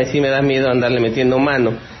 que la verdad sí me da miedo andarle metiendo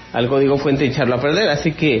mano al código fuente y echarlo a perder.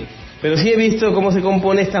 Así que, pero sí he visto cómo se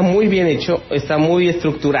compone, está muy bien hecho, está muy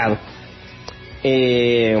estructurado.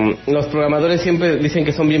 Los programadores siempre dicen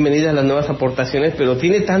que son bienvenidas las nuevas aportaciones, pero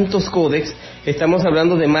tiene tantos códecs, estamos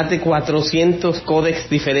hablando de más de 400 códecs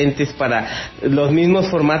diferentes para los mismos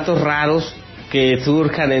formatos raros que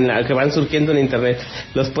que van surgiendo en internet,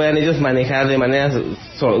 los puedan ellos manejar de manera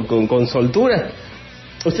con soltura.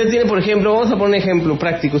 Usted tiene, por ejemplo, vamos a poner un ejemplo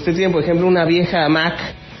práctico, usted tiene, por ejemplo, una vieja Mac,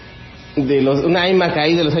 una iMac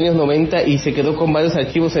ahí de los años 90 y se quedó con varios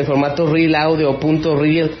archivos en formato real audio o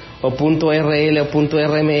 .real o .rl o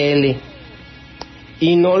 .rml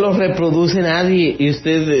y no los reproduce nadie, y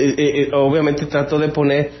usted obviamente trató de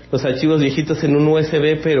poner los archivos viejitos en un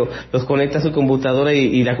USB, pero los conecta a su computadora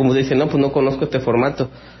y la computadora dice, no, pues no conozco este formato,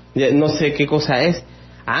 no sé qué cosa es.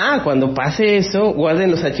 Cuando pase eso, guarden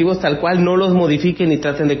los archivos tal cual, no los modifiquen y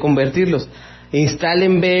traten de convertirlos,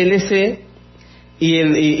 instalen VLC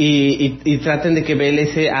y traten de que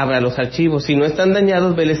VLC abra los archivos. Si no están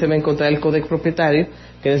dañados, VLC va a encontrar el códec propietario,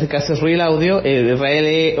 que en este caso es real audio,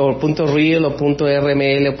 RL o .real o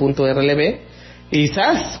 .rml o .rlb, y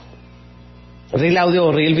 ¡zas! Real audio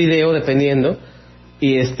o real video, dependiendo,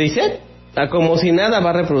 y set, como si nada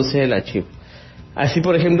va a reproducir el archivo. Así,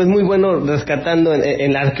 por ejemplo, es muy bueno rescatando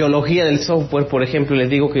en la arqueología del software. Por ejemplo,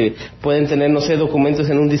 les digo que pueden tener, no sé, documentos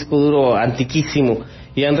en un disco duro antiquísimo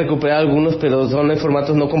y han recuperado algunos, pero son en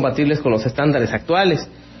formatos no compatibles con los estándares actuales.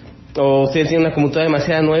 O ustedes tienen una computadora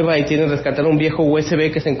demasiado nueva y tienen que rescatar un viejo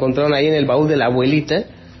USB que se encontraron ahí en el baúl de la abuelita.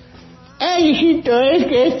 ¡Ay, hijito, es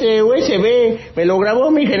que este USB me lo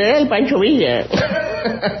grabó mi general Pancho Villa!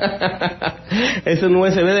 Es un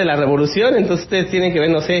USB de la Revolución, entonces ustedes tienen que ver,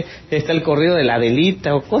 no sé, está el corrido de la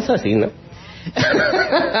Adelita o cosas así, ¿no?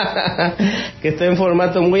 Que está en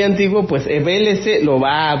formato muy antiguo, pues VLC lo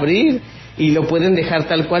va a abrir y lo pueden dejar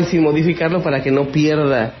tal cual sin modificarlo para que no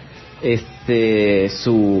pierda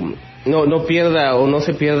no pierda o no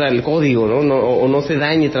se pierda el código, ¿no? O no se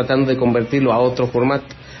dañe tratando de convertirlo a otro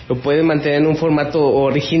formato. Lo pueden mantener en un formato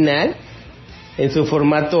original, en su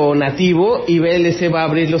formato nativo, y VLC va a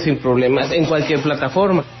abrirlo sin problemas en cualquier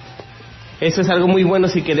plataforma. Eso es algo muy bueno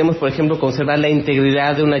si queremos, por ejemplo, conservar la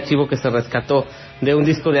integridad de un archivo que se rescató de un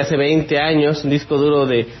disco de hace 20 años, un disco duro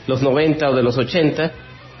de los 90 o de los 80,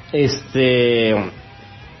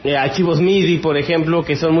 archivos MIDI, por ejemplo,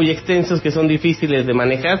 que son muy extensos, que son difíciles de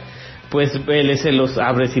manejar, pues VLC los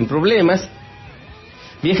abre sin problemas.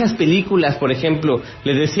 Viejas películas, por ejemplo,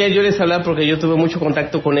 yo les hablaba porque yo tuve mucho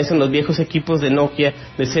contacto con eso en los viejos equipos de Nokia,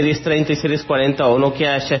 de series 30 y series 40 o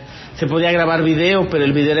Nokia Asha. Se podía grabar video, pero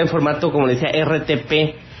el video era en formato, como decía,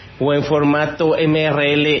 RTP o en formato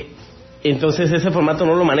MRL. Entonces ese formato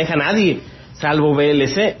no lo maneja nadie, salvo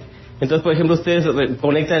VLC. Entonces, por ejemplo, ustedes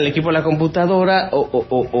conectan el equipo a la computadora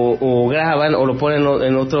o graban o lo ponen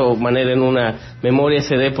en otra manera, en una memoria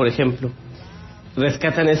CD, por ejemplo.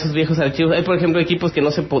 Rescatan esos viejos archivos. Hay, por ejemplo, equipos que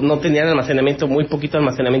no tenían almacenamiento, muy poquito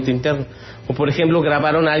almacenamiento interno. O, por ejemplo,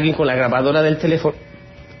 grabaron a alguien con la grabadora del teléfono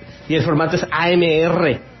y el formato es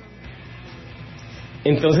AMR.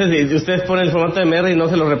 Entonces, ustedes ponen el formato AMR y no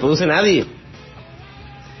se lo reproduce nadie.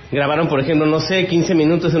 Grabaron, por ejemplo, 15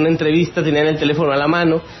 minutos en una entrevista, tenían el teléfono a la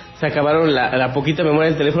mano, se acabaron la poquita memoria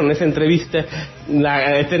del teléfono en esa entrevista,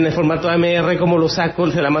 en el formato AMR, ¿cómo lo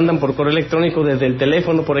saco? Se la mandan por correo electrónico desde el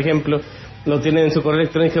teléfono, por ejemplo, lo tienen en su correo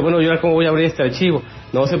electrónico, bueno, ¿yo ahora cómo voy a abrir este archivo?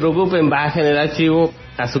 No se preocupen, bajen el archivo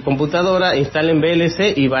a su computadora, instalen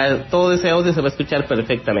VLC y todo ese audio se va a escuchar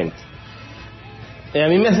perfectamente. A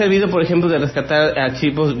mí me ha servido, por ejemplo, de rescatar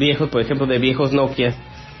archivos viejos, por ejemplo, de viejos Nokia,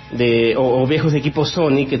 o viejos equipos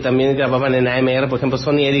Sony que también grababan en AMR, por ejemplo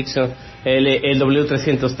Sony Ericsson, el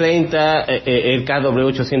W330, el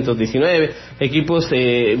KW819, equipos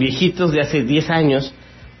viejitos de hace 10 años,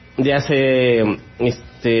 de hace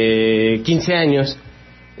 15 años,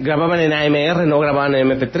 grababan en AMR, no grababan en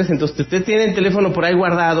MP3. Entonces, si usted tiene el teléfono por ahí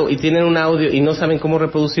guardado y tienen un audio y no saben cómo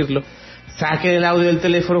reproducirlo, saquen el audio del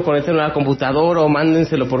teléfono, conéctenlo a la computadora o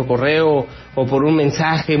mándenselo por correo o por un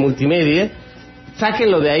mensaje multimedia.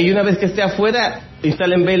 Sáquenlo de ahí y una vez que esté afuera,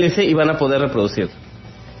 instalen VLC y van a poder reproducirlo.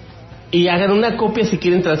 Y hagan una copia si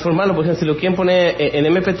quieren transformarlo. Por ejemplo, si lo quieren poner en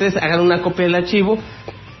MP3, hagan una copia del archivo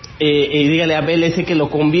y dígale a VLC que lo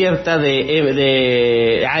convierta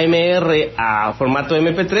de AMR a formato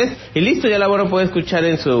MP3 y listo, ya la van a poder escuchar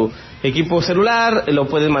en su equipo celular, lo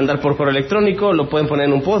pueden mandar por correo electrónico, lo pueden poner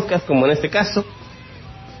en un podcast, como en este caso.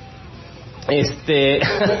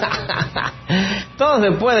 Todo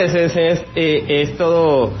se puede, es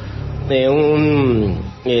todo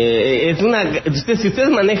si ustedes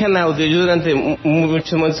manejan audio, yo durante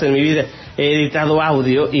muchos momentos en mi vida he editado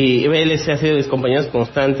audio y VLC ha sido mis compañeros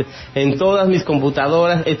constantes. En todas mis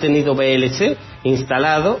computadoras he tenido VLC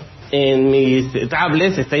instalado, en mis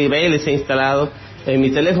tablets está VLC instalado, en mi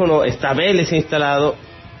teléfono está VLC instalado.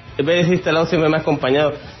 VLC instalado siempre me ha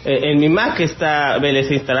acompañado, en mi Mac está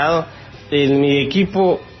VLC instalado, en mi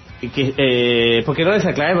equipo, porque no les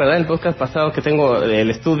aclaré, ¿verdad? El podcast pasado que tengo el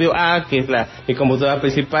Estudio A, que es mi computadora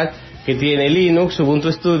principal, que tiene Linux, Ubuntu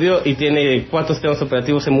Studio y tiene 4 sistemas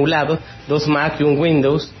operativos emulados, 2 Mac y un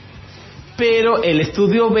Windows. Pero el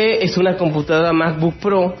Estudio B es una computadora MacBook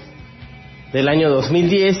Pro del año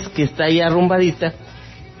 2010 que está ahí arrumbadita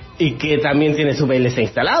y que también tiene su VLC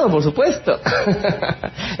instalado, por supuesto.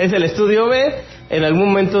 Es el Estudio B. En algún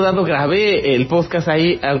momento dado grabé el podcast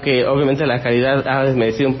ahí, aunque obviamente la calidad ha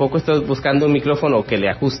desmerecido un poco. Estoy buscando un micrófono que le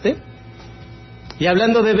ajuste. Y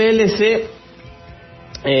hablando de VLC,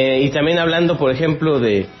 y también hablando, por ejemplo,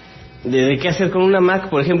 de qué hacer con una Mac,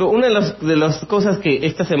 por ejemplo, una de las cosas que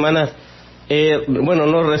esta semana,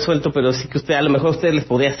 no he resuelto, pero sí que a lo mejor a ustedes les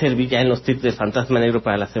podría servir ya en los tips de Fantasma Negro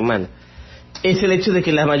para la semana, es el hecho de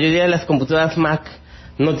que la mayoría de las computadoras Mac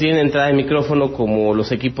no tienen entrada de micrófono como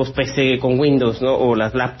los equipos PC con Windows, ¿no? O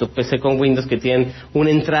las laptops PC con Windows que tienen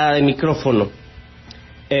una entrada de micrófono.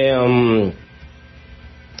 Que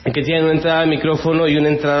tienen una entrada de micrófono y una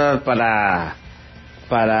entrada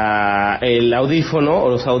para el audífono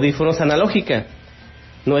o los audífonos analógica.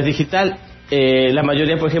 No es digital. La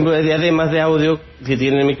mayoría, por ejemplo, de diademas de audio que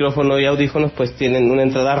tienen micrófono y audífonos, pues tienen una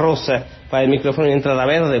entrada rosa para el micrófono y una entrada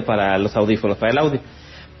verde para los audífonos, para el audio.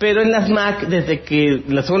 Pero en las Mac, desde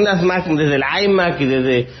el iMac y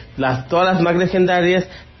desde todas las Mac legendarias,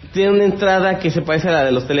 tiene una entrada que se parece a la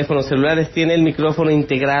de los teléfonos celulares, tiene el micrófono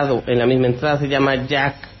integrado en la misma entrada, se llama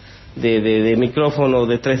jack de micrófono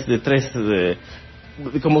de tres,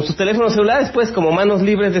 como sus teléfonos celulares, pues, como manos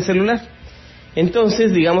libres de celular.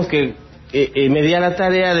 Entonces, digamos que me di a la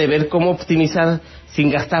tarea de ver cómo optimizar sin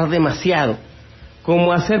gastar demasiado.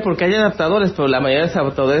 Cómo hacer, porque hay adaptadores, pero la mayoría de los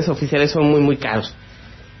adaptadores oficiales son muy, muy caros.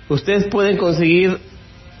 Ustedes pueden conseguir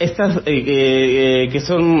estas que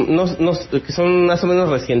son más o menos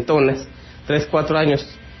recientonas, 3-4 años,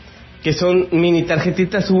 que son mini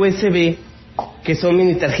tarjetitas USB que son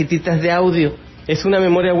mini tarjetitas de audio. Es una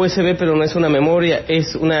memoria USB, pero no es una memoria,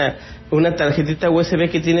 es una tarjetita USB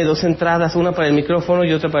que tiene dos entradas, una para el micrófono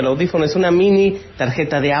y otra para el audífono. Es una mini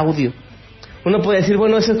tarjeta de audio. Uno puede decir,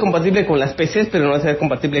 bueno, eso es compatible con las PCs, pero no va a ser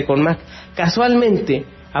compatible con Mac. Casualmente,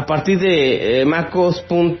 a partir de macOS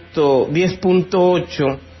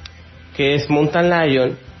 10.8, que es Mountain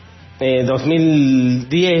Lion,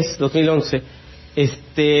 2011,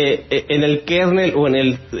 en el kernel en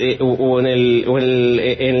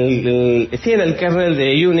el kernel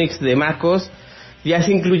de Unix de MacOS ya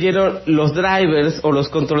se incluyeron los drivers o los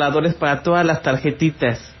controladores para todas las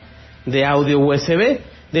tarjetitas de audio USB.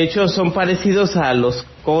 De hecho, son parecidos a los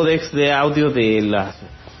códecs de audio de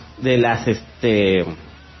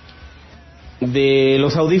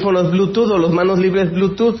los audífonos Bluetooth o los manos libres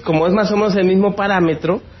Bluetooth. Como es más o menos el mismo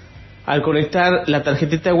parámetro, al conectar la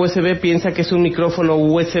tarjetita USB piensa que es un micrófono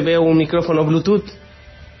USB o un micrófono Bluetooth.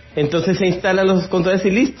 Entonces se instalan los controles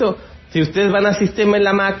y listo. Si ustedes van a sistema en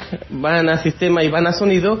la Mac, van a sistema y van a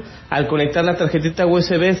sonido, al conectar la tarjetita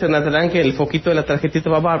USB se notarán que el foquito de la tarjetita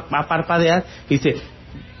va a parpadear y dice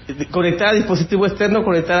conectar a dispositivo externo,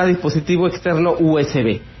 conectar a dispositivo externo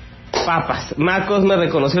USB. Papas, MacOS me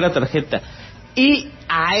reconoció la tarjeta. Y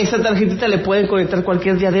a esa tarjetita le pueden conectar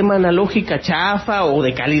cualquier diadema analógica, chafa o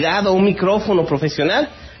de calidad, o un micrófono profesional.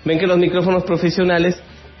 Ven que los micrófonos profesionales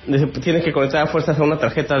tienen que conectar a fuerzas a una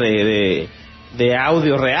tarjeta de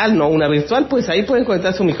audio real, no una virtual. Pues ahí pueden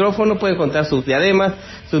conectar su micrófono, pueden conectar sus diademas,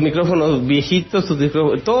 sus micrófonos viejitos,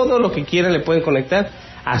 todo lo que quieran le pueden conectar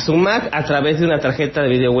a su Mac a través de una tarjeta de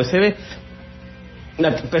video USB.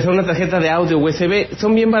 Una tarjeta de audio USB.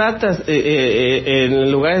 Son bien baratas en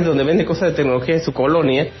lugares donde venden cosas de tecnología en su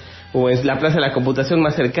colonia, o en la plaza de la computación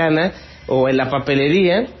más cercana, o en la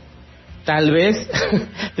papelería. Tal vez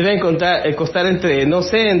deben costar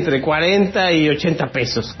entre 40 y 80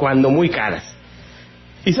 pesos, cuando muy caras.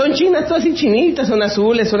 Y son chinas, todas así chinitas, son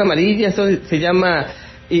azules, son amarillas, se llama...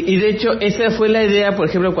 Y de hecho, esa fue la idea, por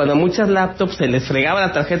ejemplo, cuando a muchas laptops se les fregaba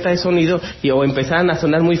la tarjeta de sonido o empezaban a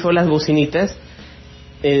sonar muy feo las bocinitas,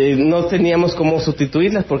 no teníamos cómo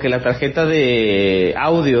sustituirlas, porque la tarjeta de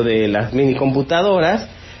audio de las mini computadoras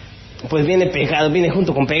pues viene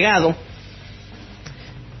junto con pegado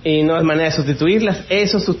y no hay manera de sustituirlas.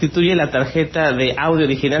 Eso sustituye la tarjeta de audio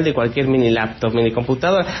original de cualquier mini laptop, mini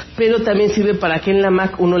computadora, pero también sirve para que en la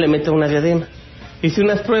Mac uno le meta una diadema. Hice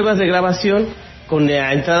unas pruebas de grabación con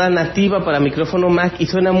la entrada nativa para micrófono Mac y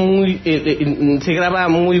suena se graba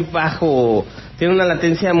muy bajo, tiene una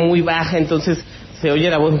latencia muy baja, entonces se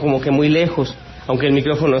oye la voz como que muy lejos, aunque el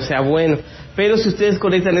micrófono sea bueno. Pero si ustedes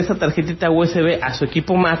conectan esa tarjetita USB a su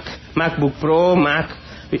equipo Mac, MacBook Pro, Mac,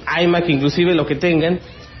 iMac, inclusive lo que tengan,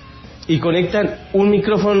 y conectan un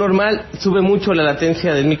micrófono normal, sube mucho la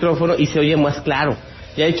latencia del micrófono y se oye más claro.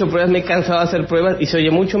 Ya he hecho pruebas, me he cansado de hacer pruebas y se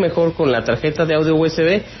oye mucho mejor con la tarjeta de audio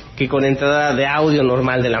USB que con entrada de audio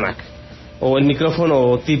normal de la Mac, o el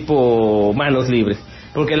micrófono tipo manos libres.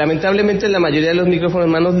 Porque lamentablemente la mayoría de los micrófonos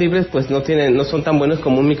manos libres pues no son tan buenos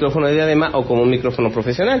como un micrófono de diadema o como un micrófono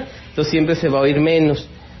profesional. Entonces siempre se va a oír menos.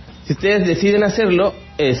 Si ustedes deciden hacerlo,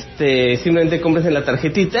 simplemente cómprense la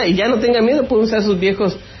tarjetita y ya no tengan miedo, pueden usar sus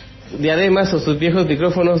viejos diademas o sus viejos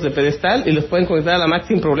micrófonos de pedestal y los pueden conectar a la Mac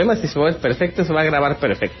sin problemas y se va a ver perfecto, se va a grabar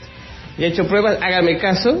perfecto. Ya he hecho pruebas, háganme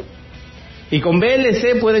caso. Y con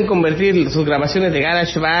VLC pueden convertir sus grabaciones de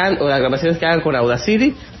GarageBand o las grabaciones que hagan con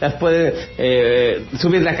Audacity, las pueden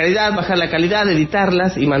subir la calidad, bajar la calidad,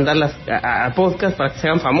 editarlas y mandarlas a podcast para que se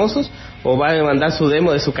hagan famosos, o van a mandar su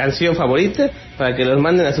demo de su canción favorita para que los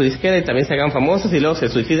manden a su disquera y también se hagan famosos y luego se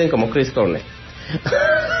suiciden como Chris Cornell.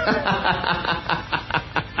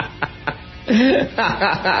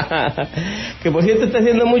 Que por cierto está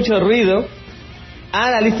haciendo mucho ruido.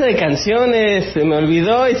 La lista de canciones, se me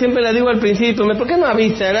olvidó y siempre la digo al principio. ¿Por qué no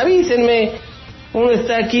avisan? Avísenme. Uno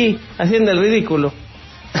está aquí haciendo el ridículo.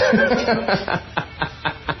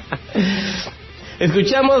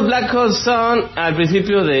 Escuchamos Black Hole Sun al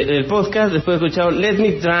principio del podcast, después escuchamos Let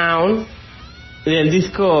Me Drown del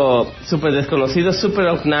disco super desconocido Super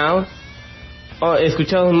Out Now.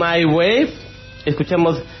 Escuchamos My Wave,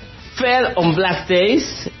 escuchamos Fair on Black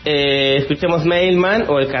Days, escuchamos Mailman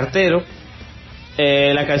o El Cartero.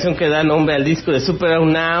 La canción que da nombre al disco de Super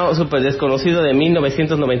Out Now, super desconocido de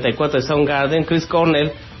 1994 de Soundgarden, Chris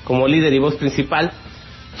Cornell como líder y voz principal.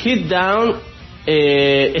 Hit Down,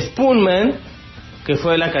 Spoonman, que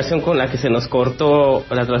fue la canción con la que se nos cortó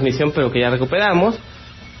la transmisión pero que ya recuperamos.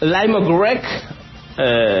 Limo Wreck,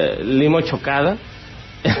 limo chocada.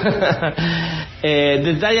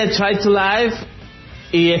 The Day I Tried to Live,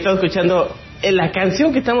 y estamos escuchando la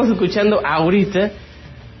canción que estamos escuchando ahorita.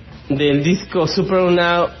 del disco Super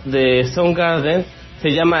Now de Soundgarden se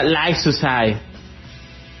llama Like Suicide,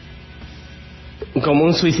 como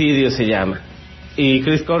un suicidio se llama, y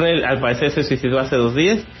Chris Cornell al parecer se suicidó hace 2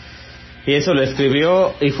 días, y eso lo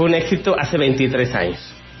escribió y fue un éxito hace 23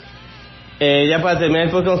 años. Ya para terminar el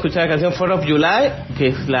podcast vamos a escuchar la canción 4 of July, que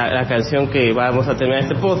es la canción que vamos a terminar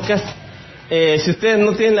este podcast. Si ustedes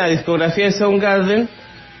no tienen la discografía de Soundgarden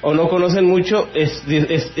o no conocen mucho, es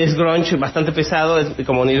grunge bastante pesado, es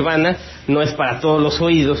como Nirvana, no es para todos los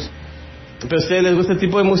oídos. Pero si a ustedes les gusta el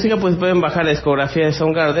tipo de música, pues pueden bajar la discografía de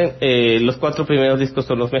Soundgarden. Los 4 primeros discos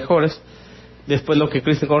son los mejores. Después lo que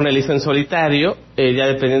Chris Cornell hizo en solitario, ya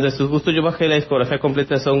dependiendo de sus gustos. Yo bajé la discografía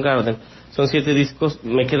completa de Soundgarden. Son 7 discos,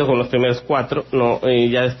 me quedo con los primeros 4, no, y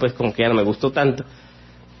ya después como que ya no me gustó tanto.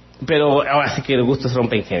 Pero ahora sí que los gustos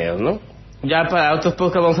rompen géneros, ¿no? Ya para otros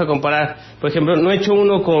podcasts vamos a comparar, por ejemplo, no he hecho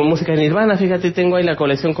uno con música de Nirvana, fíjate, tengo ahí la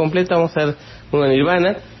colección completa, vamos a hacer uno de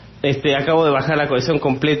Nirvana. Acabo de bajar la colección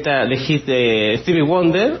completa de hits de Stevie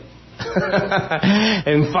Wonder,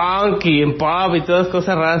 en funk y en pop y todas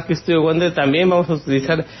cosas raras que Stevie Wonder también vamos a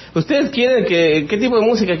utilizar. ¿Ustedes quieren qué tipo de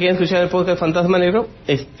música quieren escuchar en el podcast Fantasma Negro?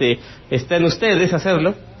 Está en ustedes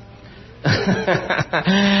hacerlo.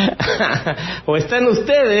 O están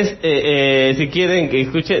ustedes si quieren que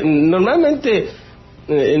escuchen. Normalmente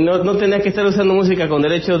no tendría que estar usando música con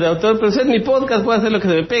derechos de autor, pero si es mi podcast puedo hacer lo que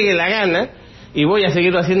se me pegue la gana y voy a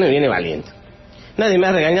seguirlo haciendo y viene valiendo. Nadie me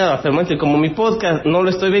ha regañado hasta el momento, y como mi podcast no lo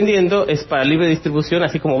estoy vendiendo, es para libre distribución,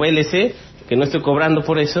 así como VLC, que no estoy cobrando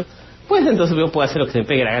por eso, pues entonces yo puedo hacer lo que se me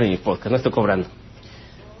pegue la gana en mi podcast, no estoy cobrando.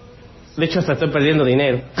 De hecho hasta estoy perdiendo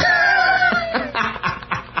dinero.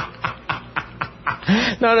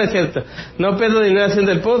 No es cierto, no pierdo dinero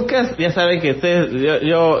haciendo el podcast. Ya saben que ustedes,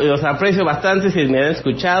 yo los aprecio bastante si me han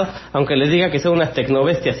escuchado, aunque les diga que son unas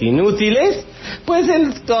tecnobestias inútiles, pues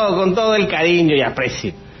con todo el cariño y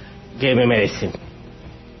aprecio que me merecen.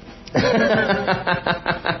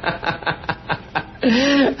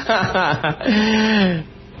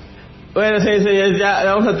 Bueno, señores, ya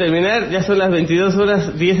vamos a terminar. Ya son las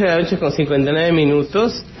 22:10 de la noche con 59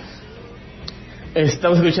 minutos.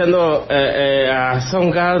 Estamos escuchando a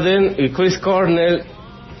Soundgarden y Chris Cornell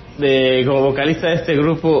como vocalista de este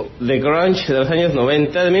grupo de grunge de los años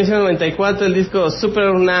 90. De 1994 el disco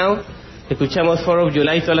Super Now. Escuchamos 4 of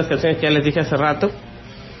July y todas las canciones que ya les dije hace rato.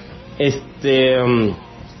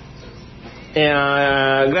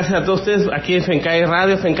 Gracias a todos ustedes aquí en Fencai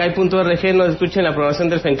Radio, fencai.org. Nos escuchen la programación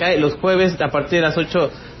del Fencai los jueves a partir de las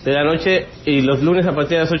 8 de la noche y los lunes a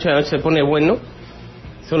partir de las 8 de la noche se pone bueno.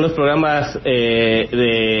 Son los programas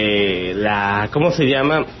de la, ¿cómo se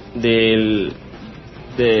llama? De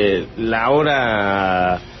la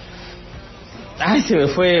hora, se me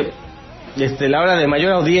fue, la hora de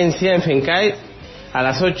mayor audiencia en Fencai. A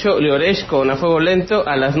las 8 Leoresh con A Fuego Lento,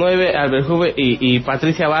 a las 9 Albert Juve y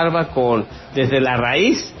Patricia Barba con Desde la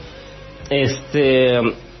Raíz.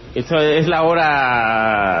 Eso es la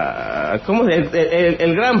hora, ¿cómo?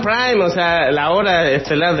 El Grand Prime, o sea, la hora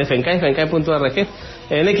estelar de Fencai, fencai.org.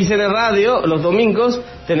 En XN Radio, los domingos,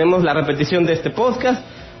 tenemos la repetición de este podcast.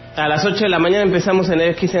 A las 8 de la mañana empezamos en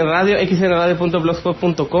XN Radio,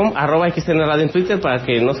 xnradio.blogspot.com, @XN Radio en Twitter para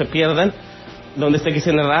que no se pierdan. Donde está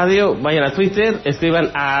XN Radio, vayan a Twitter,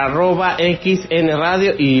 escriban @XN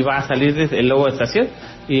Radio y va a salir el logo de estación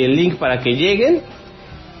y el link para que lleguen.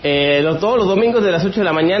 Todos los domingos de las 8 de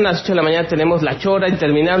la mañana, a las 8 de la mañana tenemos La Chora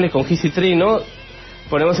Interminable con Gis y Trino.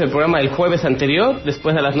 Ponemos el programa del jueves anterior.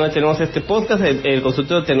 Después a las 9 tenemos este podcast, el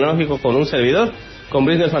Consultorio Tecnológico con un servidor, con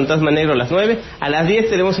Brisno el Fantasma Negro a las 9. A las 10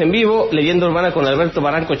 tenemos en vivo Leyenda Urbana con Alberto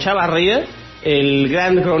Barranco Chavarría, el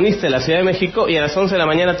gran cronista de la Ciudad de México. Y a las 11 de la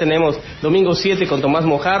mañana tenemos Domingo 7 con Tomás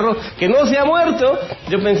Mojarro, que no se ha muerto.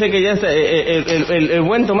 Yo pensé que ya está, el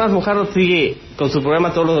buen Tomás Mojarro sigue con su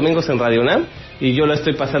programa todos los domingos en Radio UNAM, y yo lo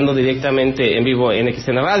estoy pasando directamente en vivo en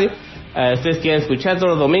XN Radio. Ustedes quieren escuchar todos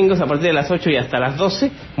los domingos a partir de las 8 y hasta las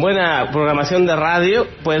 12. Buena programación de radio,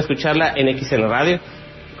 pueden escucharla en XN Radio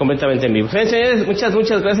completamente en vivo. Señores,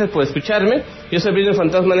 muchas gracias por escucharme. Yo soy Brillo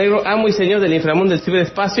Fantasma Negro, amo y señor del inframundo del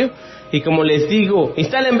ciberespacio. Y como les digo,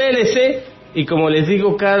 instalen VLC. Y como les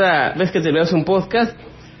digo cada vez que terminamos un podcast,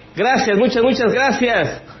 gracias, muchas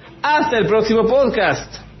gracias. Hasta el próximo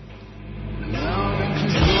podcast.